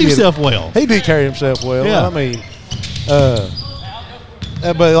 But he carried himself well. He did carry himself well. Yeah. I mean,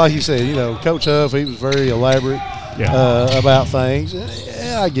 but like you said, Coach Huff, he was very elaborate about things.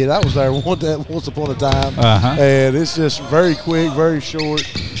 Yeah, I get it. I was there once upon a time. And it's just very quick, very short.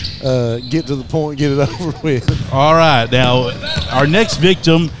 Get to the point, get it over with. All right. Now, our next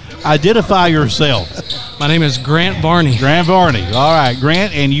victim, identify yourself. My name is Grant Varney. Grant Varney. All right,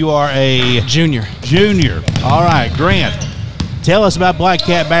 Grant, and you are a Junior. All right, Grant, tell us about Black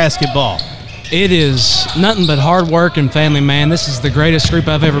Cat basketball. It is nothing but hard work and family, man. This is the greatest group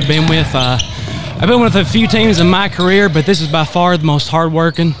I've ever been with. I've been with a few teams in my career, but this is by far the most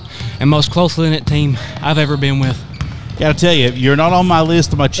hard-working and most closely knit team I've ever been with. Got to tell you, you're not on my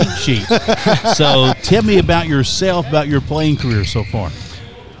list of my cheat sheet. So tell me about yourself, about your playing career so far.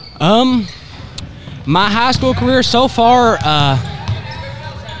 My high school career so far, at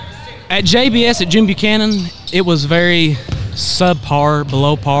JBS at Jim Buchanan, it was very subpar,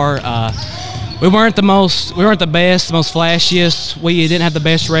 below par. We weren't the best, the most flashiest. We didn't have the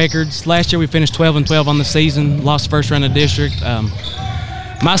best records. Last year we finished 12-12 on the season, lost the first round of district.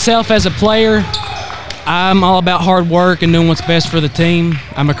 Myself as a player, I'm all about hard work and doing what's best for the team.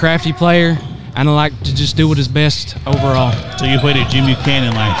 I'm a crafty player, and I like to just do what is best overall. So you played at Jim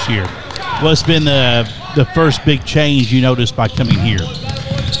Buchanan last year. What's been the first big change you noticed by coming here?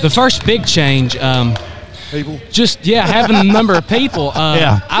 The first big change, People. just having a number of people.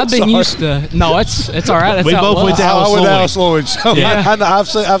 I've been used to. No, it's all right. That's We how it both was. went to I went to Alice Lloyd. Lloyd, so Yeah.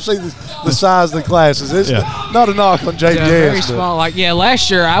 I've seen the size of the classes. It's not a knock on JBS. Very but- small. Last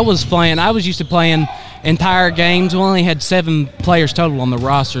year I was used to playing entire games. We only had 7 players total on the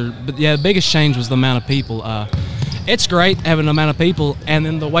roster. But the biggest change was the amount of people. It's great having the amount of people, and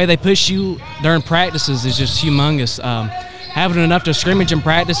then the way they push you during practices is just humongous. Having enough to scrimmage in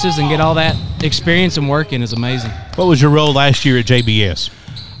practices and get all that experience and work in is amazing. What was your role last year at JBS?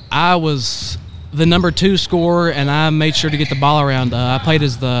 I was the number 2 scorer, and I made sure to get the ball around. I played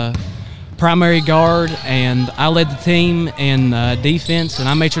as the primary guard, and I led the team in defense, and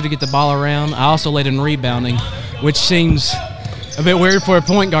I made sure to get the ball around. I also led in rebounding, which seems a bit weird for a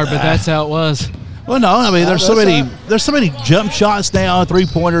point guard, but that's how it was. Well, no, I mean there's so many jump shots now,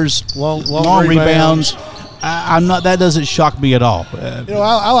 3-pointers, long rebounds. That doesn't shock me at all.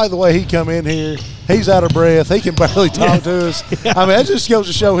 I like the way he come in here. He's out of breath. He can barely talk to us. I mean, that just goes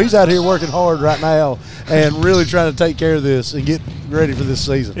to show he's out here working hard right now and really trying to take care of this and get ready for this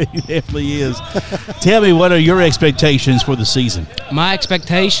season. He definitely is. Tell me, what are your expectations for the season? My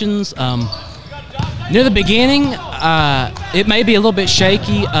expectations, near the beginning, it may be a little bit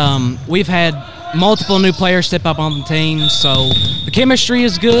shaky. We've had multiple new players step up on the team, so the chemistry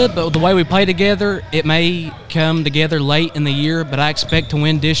is good, but the way we play together, it may come together late in the year, but I expect to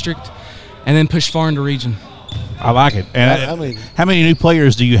win district and then push far into region. I like it. And how many new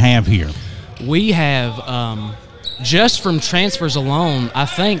players do you have here? We have, just from transfers alone, I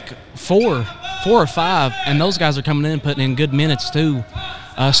think four or 5, and those guys are coming in and putting in good minutes too,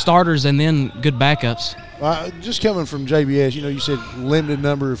 starters and then good backups. Just coming from JBS, you said limited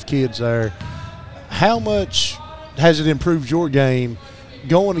number of kids there. How much has it improved your game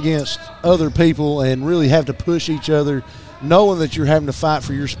going against other people and really have to push each other, knowing that you're having to fight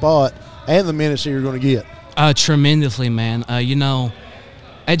for your spot and the minutes that you're going to get? Tremendously, man.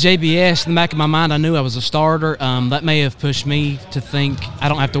 At JBS, in the back of my mind, I knew I was a starter. That may have pushed me to think I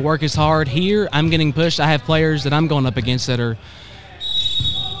don't have to work as hard. Here, I'm getting pushed. I have players that I'm going up against that are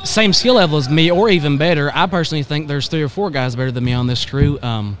same skill level as me or even better. I personally think there's 3 or 4 guys better than me on this crew.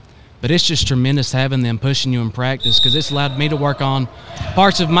 But it's just tremendous having them pushing you in practice because it's allowed me to work on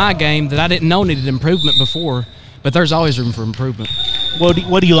parts of my game that I didn't know needed improvement before, but there's always room for improvement. What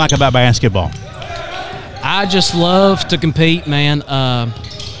do you like about basketball? I just love to compete, man.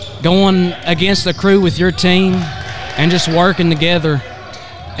 Going against the crew with your team and just working together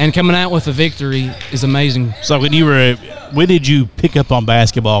and coming out with a victory is amazing. So when did you pick up on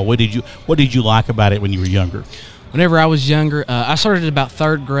basketball? What did you like about it when you were younger? Whenever I was younger, I started at about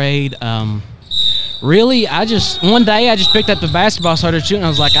 3rd grade. Really, one day I just picked up the basketball, started shooting. I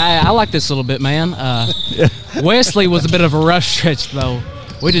was like, I like this a little bit, man. Wesley was a bit of a rough stretch, though.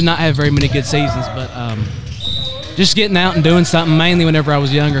 We did not have very many good seasons, but just getting out and doing something, mainly whenever I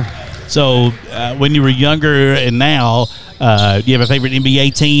was younger. So when you were younger and now, do you have a favorite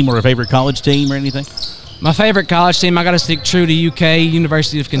NBA team or a favorite college team or anything? My favorite college team, I got to stick true to UK,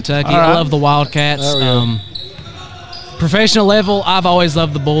 University of Kentucky. Right. I love the Wildcats. Professional level, I've always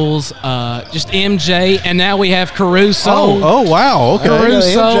loved the Bulls. Just MJ, and now we have Caruso. Oh wow. Okay.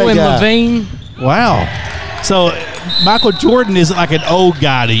 Caruso and guy. Levine. Wow. So Michael Jordan isn't like an old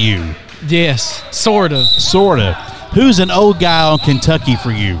guy to you? Yes, sort of. Sort of. Who's an old guy on Kentucky for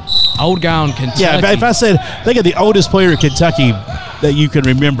you? Old guy on Kentucky. Yeah, if I said, think of the oldest player in Kentucky that you can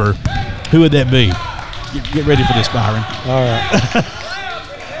remember, who would that be? Get ready for this, Byron. All right.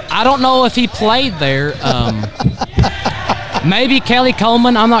 I don't know if he played there. Maybe Kelly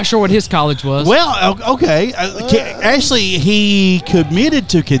Coleman. I'm not sure what his college was. Well, okay. Actually, he committed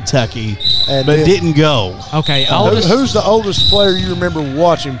to Kentucky, And but then- didn't go. Okay, Who's the oldest player you remember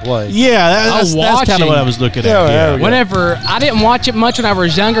watching play? Yeah, that's kind of watching. what I was looking at. Yeah, there we go. Whenever I didn't watch it much when I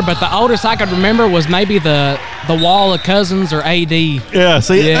was younger, but the oldest I could remember was maybe the Wall of Cousins or AD. Yeah,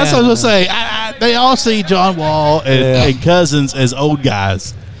 see, Yeah. that's what I was going to say. They all see John Wall and Cousins as old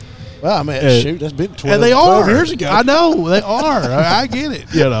guys. Well, I mean, shoot, that's been 12, And they 12 are. years ago. I know, they are. I get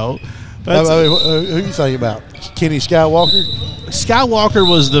it, you know. I That's- mean, who you think about? Kenny Skywalker? Skywalker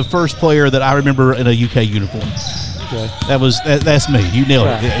was the first player that I remember in a UK uniform. Okay. That's me. You nailed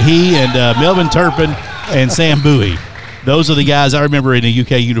it. He and Melvin Turpin and Sam Bowie. Those are the guys I remember in a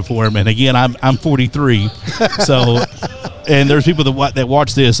UK uniform. And again, I'm 43, so. And there's people that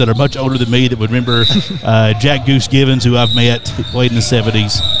watch this that are much older than me that would remember Jack Goose Givens, who I've met, who played in the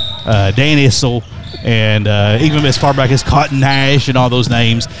 70s, Dan Issel, and even as far back as Cotton Nash and all those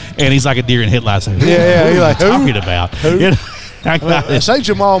names. And he's like a deer in headlights. Like, Yeah, who you're are like, you who? talking about? Who? You know, Say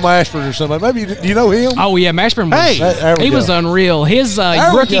Jamal Mashburn or somebody. Maybe do you know him? Oh yeah, Mashburn was Hey, there we he go. was unreal. His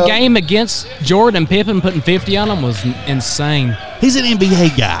There we rookie go. game against Jordan and Pippen, putting 50 on him, was insane. he's an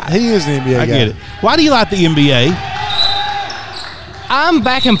NBA guy. He is the NBA guy. I get it. Why do you like the NBA? I'm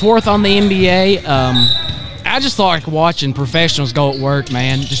back and forth on the NBA. I just like watching professionals go at work,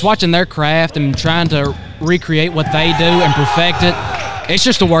 man. Just watching their craft and trying to recreate what they do and perfect it. It's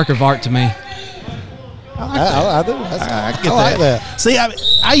just a work of art to me. I do. I get I like that. See,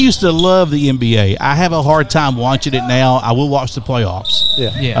 I used to love the NBA. I have a hard time watching it now. I will watch the playoffs.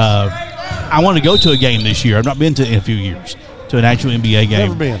 Yeah. Yeah. I want to go to a game this year. I've not been to in a few years to an actual NBA game.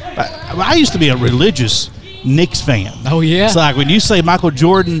 Never been. I used to be a religious Knicks fan. Oh, yeah? It's like when you say Michael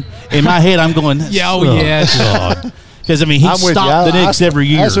Jordan, in my head, I'm going, Yeah, oh, yeah. God. Because, I mean, he I'm with stopped you. the Knicks every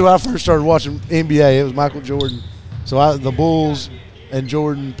year. That's who I first started watching NBA. It was Michael Jordan. So the Bulls and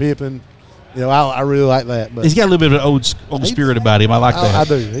Jordan, Pippen. You know, I really like that. But He's got a little bit of an old spirit about him. I like that. I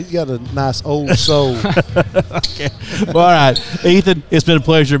do. He's got a nice old soul. Okay. Well, all right. Ethan, it's been a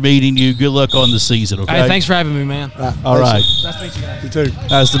pleasure meeting you. Good luck on the season, okay? Hey, thanks for having me, man. All right. Nice to meet you guys. You too.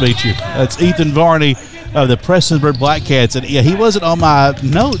 Nice to meet you. That's Ethan Varney of the Prestonsburg Black Cats. And yeah, he wasn't on my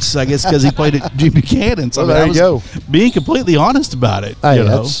notes, I guess, because he played at Jim Buchanan. So Well, there I you was go. being completely honest about it. Hey, you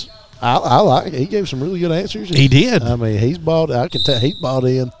know? that's I like it. He gave some really good answers. He did. I mean, he's bought. I can tell he's bought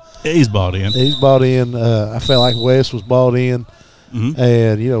in. He's bought in. He's bought in. I felt like Wes was bought in,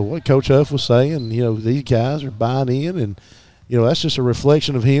 and you know what Coach Huff was saying. You know these guys are buying in, and you know that's just a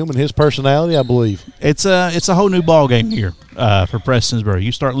reflection of him and his personality, I believe. It's a whole new ball game here for Prestonsburg.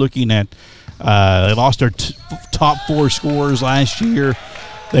 You start looking at they lost their top 4 scorers last year.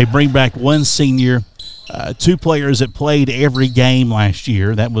 They bring back one senior, 2 players that played every game last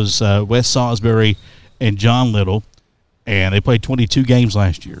year. That was Wes Salisbury and John Little, and they played 22 games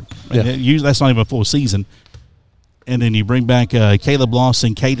last year. Yeah. And usually that's not even a full season. And then you bring back Caleb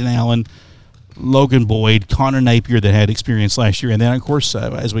Lawson, Caden Allen, Logan Boyd, Connor Napier that had experience last year, and then of course,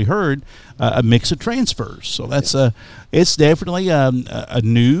 as we heard, a mix of transfers. So that's it's definitely a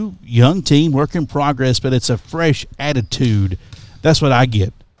new young team, work in progress, but it's a fresh attitude. That's what I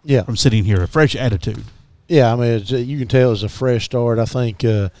get from sitting here, a fresh attitude. Yeah, I mean you can tell it's a fresh start. I think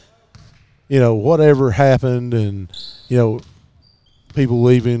you know whatever happened, and you know people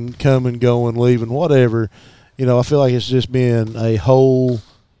leaving, coming, going, leaving, whatever. You know, I feel like it's just been a whole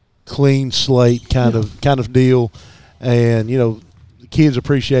clean slate kind of deal, and you know the kids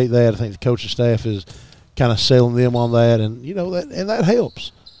appreciate that. I think the coaching staff is kind of selling them on that, and you know that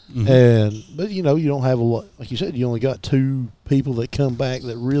helps. And but you know you don't have a lot, like you said, you only got 2 people that come back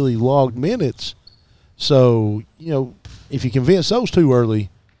that really logged minutes. So you know if you convince those 2 early,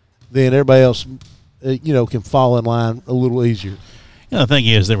 then everybody else you know can fall in line a little easier. You know, the thing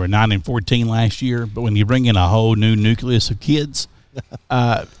is, they were 9-14 last year, but when you bring in a whole new nucleus of kids,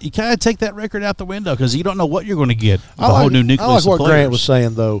 you kind of take that record out the window because you don't know what you're going to get. The whole new nucleus I like what of players. Grant was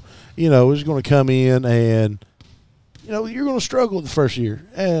saying, though. You know, he's going to come in and, you know, you're going to struggle the first year.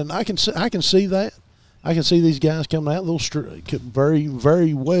 And I can see that. I can see these guys coming out. They'll could very,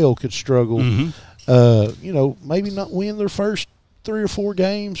 very well could struggle. You know, maybe not win their first 3 or 4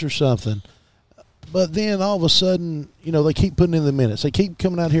 games or something. But then all of a sudden, you know, they keep putting in the minutes. They keep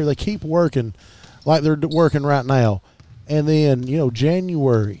coming out here. They keep working like they're working right now. And then, you know,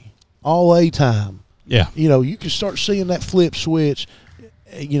 January, all A time. Yeah. You know, you can start seeing that flip switch.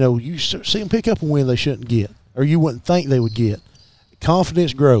 You know, you start see them pick up a win they shouldn't get or you wouldn't think they would get.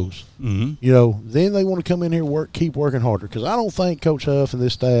 Confidence grows. You know, then they want to come in here keep working harder because I don't think Coach Huff and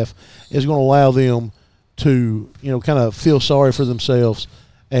this staff is going to allow them to, you know, kind of feel sorry for themselves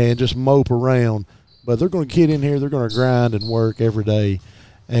and just mope around. But they're going to get in here. They're going to grind and work every day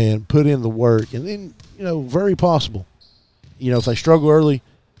and put in the work. And then, you know, very possible. You know, if they struggle early,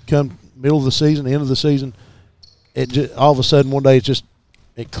 come middle of the season, end of the season, all of a sudden one day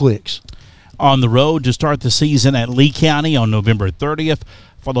it clicks. On the road to start the season at Lee County on November 30th,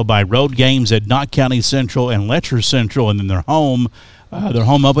 followed by road games at Knott County Central and Letcher Central, and then their home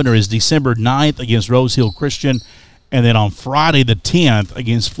opener is December 9th against Rose Hill Christian, and then on Friday the 10th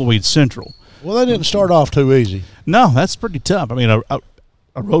against Floyd Central. Well, they didn't start off too easy. No, that's pretty tough. I mean, a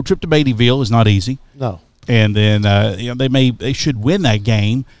road trip to Beattyville is not easy. No. And then they should win that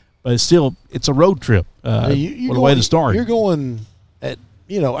game, but still, it's a road trip. What a way to start. You're going at hour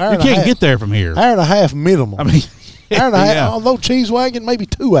you and a half. You can't get there from here. Hour and a half minimum. I mean, hour and a half. yeah. Although Cheese Wagon, maybe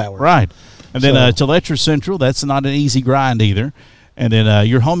 2 hours. Right. And then to Letcher Central, that's not an easy grind either. And then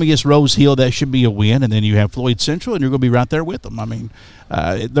you're home against Rose Hill, that should be a win. And then you have Floyd Central, and you're going to be right there with them. I mean,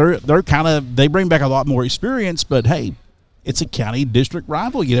 they bring back a lot more experience, but hey, it's a county district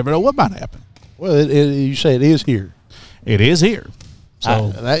rival. You never know what might happen. Well, you say it is here. It is here. So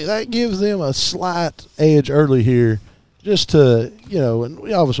that gives them a slight edge early here, just to and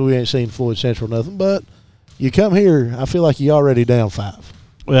obviously we ain't seen Floyd Central nothing, but you come here, I feel like you already down 5.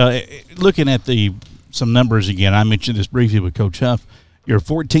 Well, looking at some numbers again, I mentioned this briefly with Coach Huff. You're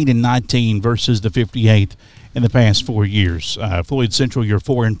 14-19 versus the 58th in the past 4 years. Floyd Central, you're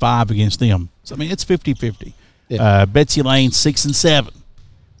 4-5 against them. So I mean, it's 50-50. Yeah. Betsy Lane 6-7,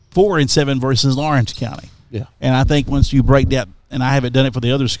 4-7 versus Lawrence County. Yeah, and I think once you break that, and I haven't done it for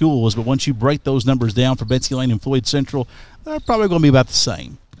the other schools, but once you break those numbers down for Betsy Lane and Floyd Central, they're probably going to be about the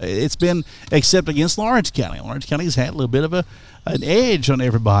same. It's been, except against Lawrence County. Lawrence County's had a little bit of an edge on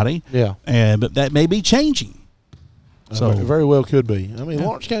everybody. Yeah, but that may be changing. So it very well could be. I mean,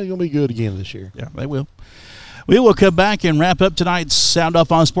 Lawrence County's going to be good again this year. Yeah, they will. We will come back and wrap up tonight's Sound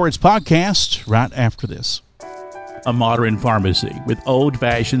Off on Sports podcast right after this. A modern pharmacy with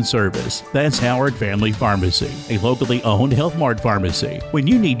old-fashioned service. That's Howard Family Pharmacy, a locally owned Health Mart pharmacy. When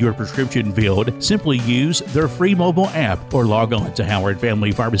you need your prescription filled, simply use their free mobile app or log on to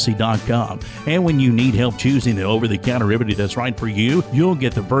howardfamilypharmacy.com. And when you need help choosing the over-the-counter remedy that's right for you, you'll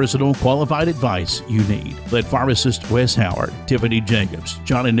get the versatile, qualified advice you need. Let pharmacist Wes Howard, Tiffany Jacobs,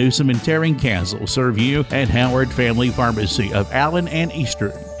 John Newsom, and Taryn Castle serve you at Howard Family Pharmacy of Allen and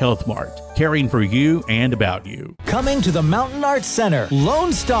Eastern. Health Mart, caring for you and about you. Coming to the Mountain Arts Center,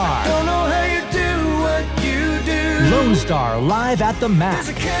 Lone Star. Don't know how you do what you do. Lone Star live at the MAC.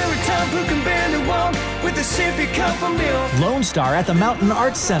 There's a carrot top who can barely walk with a sippy cup of milk. Lone Star at the Mountain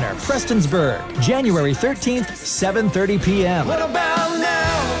Arts Center, Prestonsburg, January 13th, 7:30 p.m. What about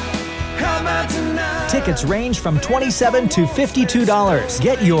now? How about tonight? Tickets range from $27 to $52.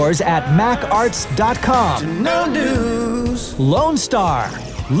 Get yours at macarts.com. No news. Lone Star,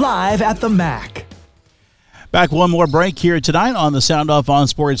 live at the MAC. Back one more break here tonight on the Sound Off on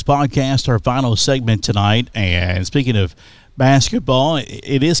Sports podcast, our final segment tonight. And speaking of basketball,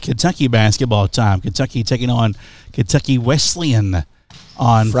 it is Kentucky basketball time. Kentucky taking on Kentucky Wesleyan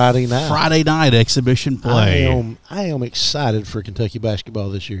on Friday night exhibition play. I am excited for Kentucky basketball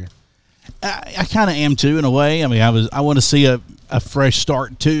this year. I kind of am too, in a way. I mean, I want to see a fresh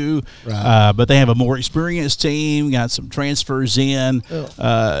start too. Right. But they have a more experienced team. Got some transfers in.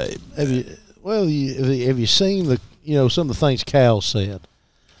 Have you seen some of the things Cal said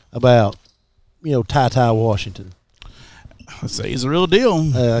about Ty Washington? Let's say he's a real deal.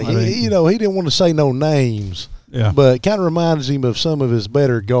 He didn't want to say no names. Yeah. But it kind of reminds him of some of his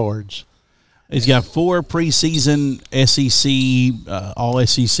better guards. He's got 4 preseason SEC, all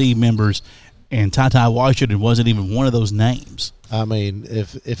SEC members, and Ty Washington wasn't even one of those names. I mean,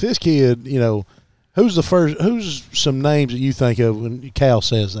 if this kid, who's some names that you think of when Cal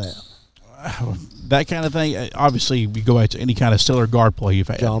says that? That kind of thing. Obviously, you go back to any kind of stellar guard play you've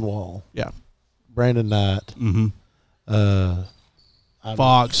had. John Wall. Yeah. Brandon Knight. Mm-hmm.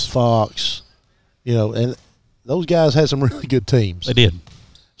 Fox. And those guys had some really good teams. They did.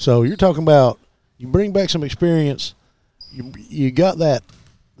 So you're talking about you bring back some experience. You got that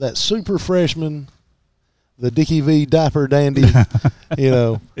super freshman, the Dickie V diaper dandy.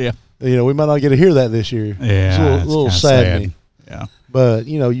 Yeah. We might not get to hear that this year. Yeah, it's a little sad. Yeah. But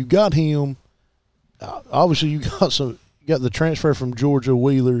you got him. Obviously, you got the transfer from Georgia,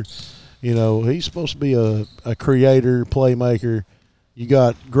 Wheeler. He's supposed to be a creator, playmaker. You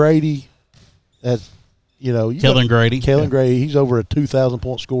got Grady. Kellen Grady. Grady. He's over a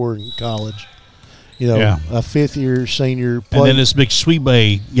 2,000-point scorer in college. A fifth-year senior. And then this big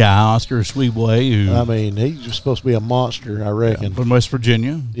Sweetway guy, Oscar Sweetway. I mean, he's supposed to be a monster, I reckon. From West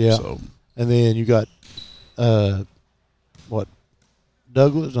Virginia. Yeah. So. And then you got,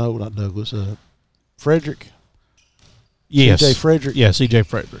 Douglas? No, not Douglas. Frederick. Yes. C.J. Frederick. Yeah, C.J.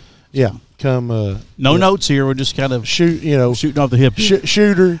 Frederick. Yeah, come. No notes here. We're just kind of shooting off the hip.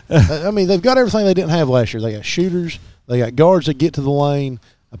 Shooter. I mean, they've got everything they didn't have last year. They got shooters. They got guards that get to the lane.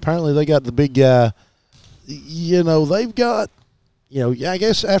 Apparently, they got the big guy. They've got. I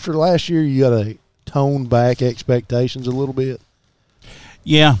guess after last year, you got to tone back expectations a little bit.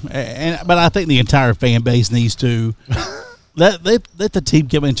 Yeah, but I think the entire fan base needs to let the team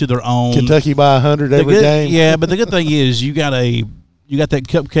come into their own. Kentucky by 100 every game. Yeah, but the good thing is you got that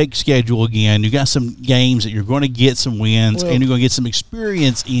cupcake schedule again. You got some games that you're going to get some wins, and you're going to get some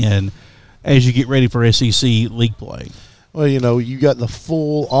experience in as you get ready for SEC league play. Well, you got the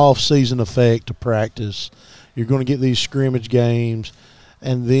full off-season effect to practice. You're going to get these scrimmage games.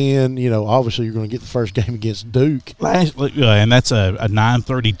 And then, obviously you're going to get the first game against Duke. And that's a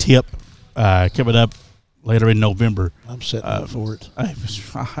 9:30 tip coming up later in November. I'm setting up for it.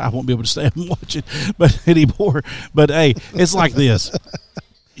 I won't be able to stay up and watch it anymore. But, hey, it's like this.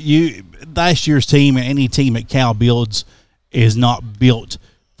 Last year's team and any team at Cal builds is not built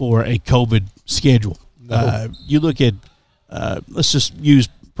for a COVID schedule. No. You look at let's just use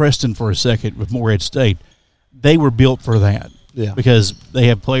Preston for a second with Morehead State. They were built for that. Yeah. Because they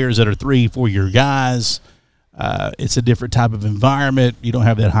have players that are 3-4 year guys. It's a different type of environment. You don't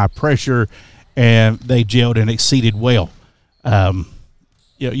have that high pressure, and they gelled and exceeded well.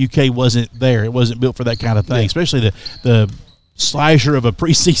 UK wasn't there. It wasn't built for that kind of thing, especially the slasher of a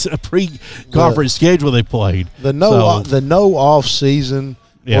pre-conference schedule they played. The no off season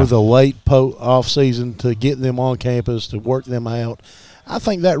or the late off season to get them on campus to work them out. I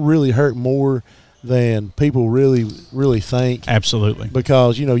think that really hurt more than people really, really think. Absolutely.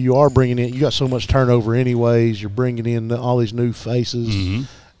 Because, you are bringing in – you got so much turnover anyways. You're bringing in all these new faces.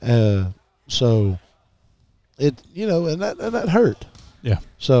 Mm-hmm. So, and that hurt. Yeah.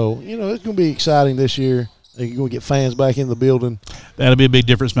 So, it's going to be exciting this year. You're going to get fans back in the building. That'll be a big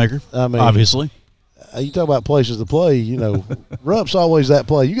difference maker, obviously. You talk about places to play, Rupp's always that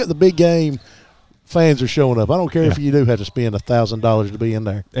play. You got the big game – fans are showing up. I don't care if you do have to spend $1,000 to be in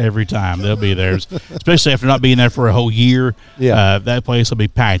there. Every time they'll be there, especially after not being there for a whole year. Yeah, that place will be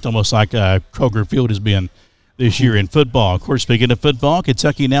packed, almost like Kroger Field has been this year in football. Of course, speaking of football,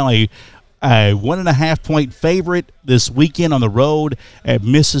 Kentucky now a 1.5-point favorite this weekend on the road at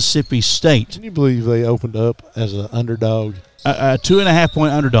Mississippi State. Can you believe they opened up as an underdog? A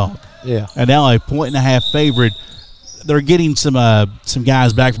 2.5-point underdog. Yeah, and now a 1.5 favorite. They're getting some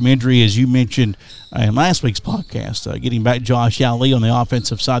guys back from injury, as you mentioned in last week's podcast. Getting back Josh Ali on the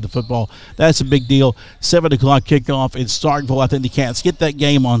offensive side of the football. That's a big deal. 7 o'clock kickoff in Starkville. I think the Cats get that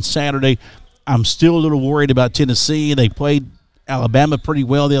game on Saturday. I'm still a little worried about Tennessee. They played Alabama pretty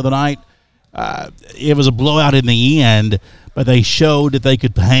well the other night. It was a blowout in the end, but they showed that they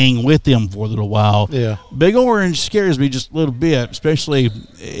could hang with them for a little while. Yeah. Big Orange scares me just a little bit, especially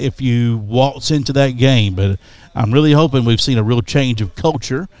if you waltz into that game. But I'm really hoping we've seen a real change of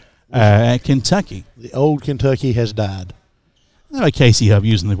culture at Kentucky. The old Kentucky has died. I like Casey Hubb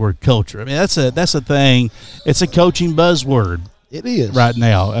using the word culture. I mean, that's a thing. It's a coaching buzzword. It is. Right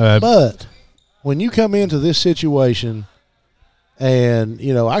now. But when you come into this situation, and,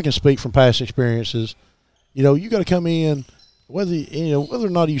 I can speak from past experiences, you got to come in, whether or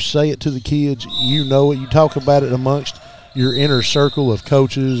not you say it to the kids, you talk about it amongst your inner circle of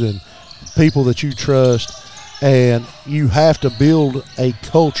coaches and people that you trust. And you have to build a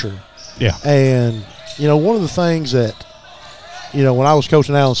culture. Yeah. And, one of the things that, when I was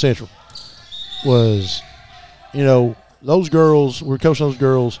coaching Allen Central was, those girls, we were coaching those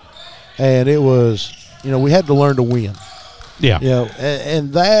girls, and it was, we had to learn to win. Yeah.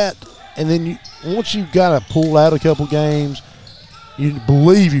 And then once you've got to pull out a couple games, you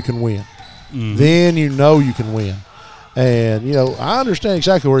believe you can win. Mm-hmm. Then you can win. And, I understand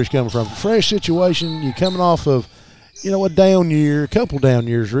exactly where he's coming from. Fresh situation, you're coming off of, a down year, a couple down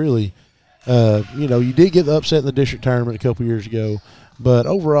years, really. You did get the upset in the district tournament a couple years ago, but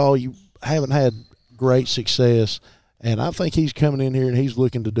overall you haven't had great success. And I think he's coming in here and he's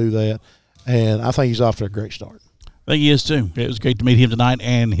looking to do that. And I think he's off to a great start. I think he is, too. It was great to meet him tonight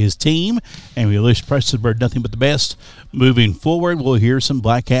and his team, and we wish Prestonsburg nothing but the best moving forward. We'll hear some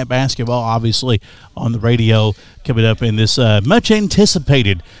Black Cat basketball, obviously, on the radio coming up in this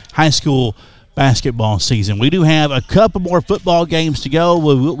much-anticipated high school basketball season. We do have a couple more football games to go.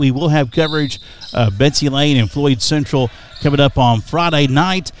 We will have coverage of Betsy Lane and Floyd Central coming up on Friday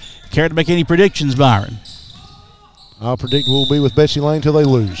night. Care to make any predictions, Byron? I'll predict we'll be with Betsy Lane until they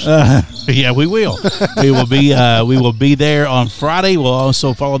lose. Yeah, we will. we will be there on Friday. We'll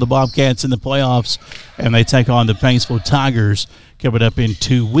also follow the Bobcats in the playoffs, and they take on the Paintsville Tigers coming up in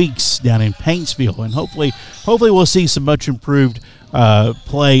 2 weeks down in Paintsville. And hopefully we'll see some much improved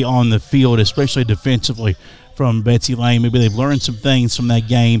play on the field, especially defensively, from Betsy Lane. Maybe they've learned some things from that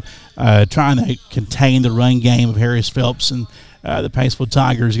game, trying to contain the run game of Harris Phelps and the Paintsville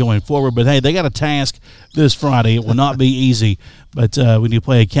Tigers going forward. But, hey, they got a task this Friday. It will not be easy, but when you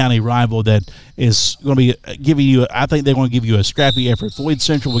play a county rival that is going to be giving you – I think they're going to give you a scrappy effort. Floyd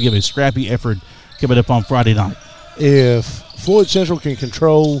Central will give a scrappy effort coming up on Friday night. If Floyd Central can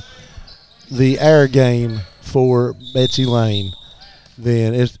control the air game for Betsy Lane,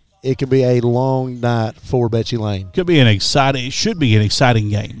 then it could be a long night for Betsy Lane. It should be an exciting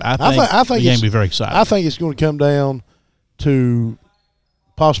game. I think the game will be very exciting. I think it's going to come down to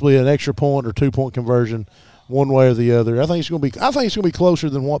possibly an extra point or 2-point conversion, one way or the other. I think it's going to be closer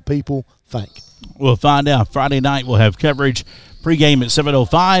than what people think. We'll find out. Friday night we'll have coverage. Pregame at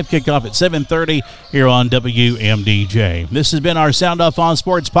 7:05, kickoff at 7:30 here on WMDJ. This has been our Sound Off on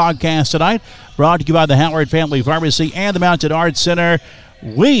Sports podcast tonight, brought to you by the Howard Family Pharmacy and the Mountain Arts Center.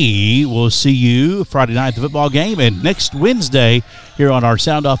 We will see you Friday night at the football game and next Wednesday here on our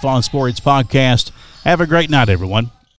Sound Off on Sports podcast. Have a great night, everyone.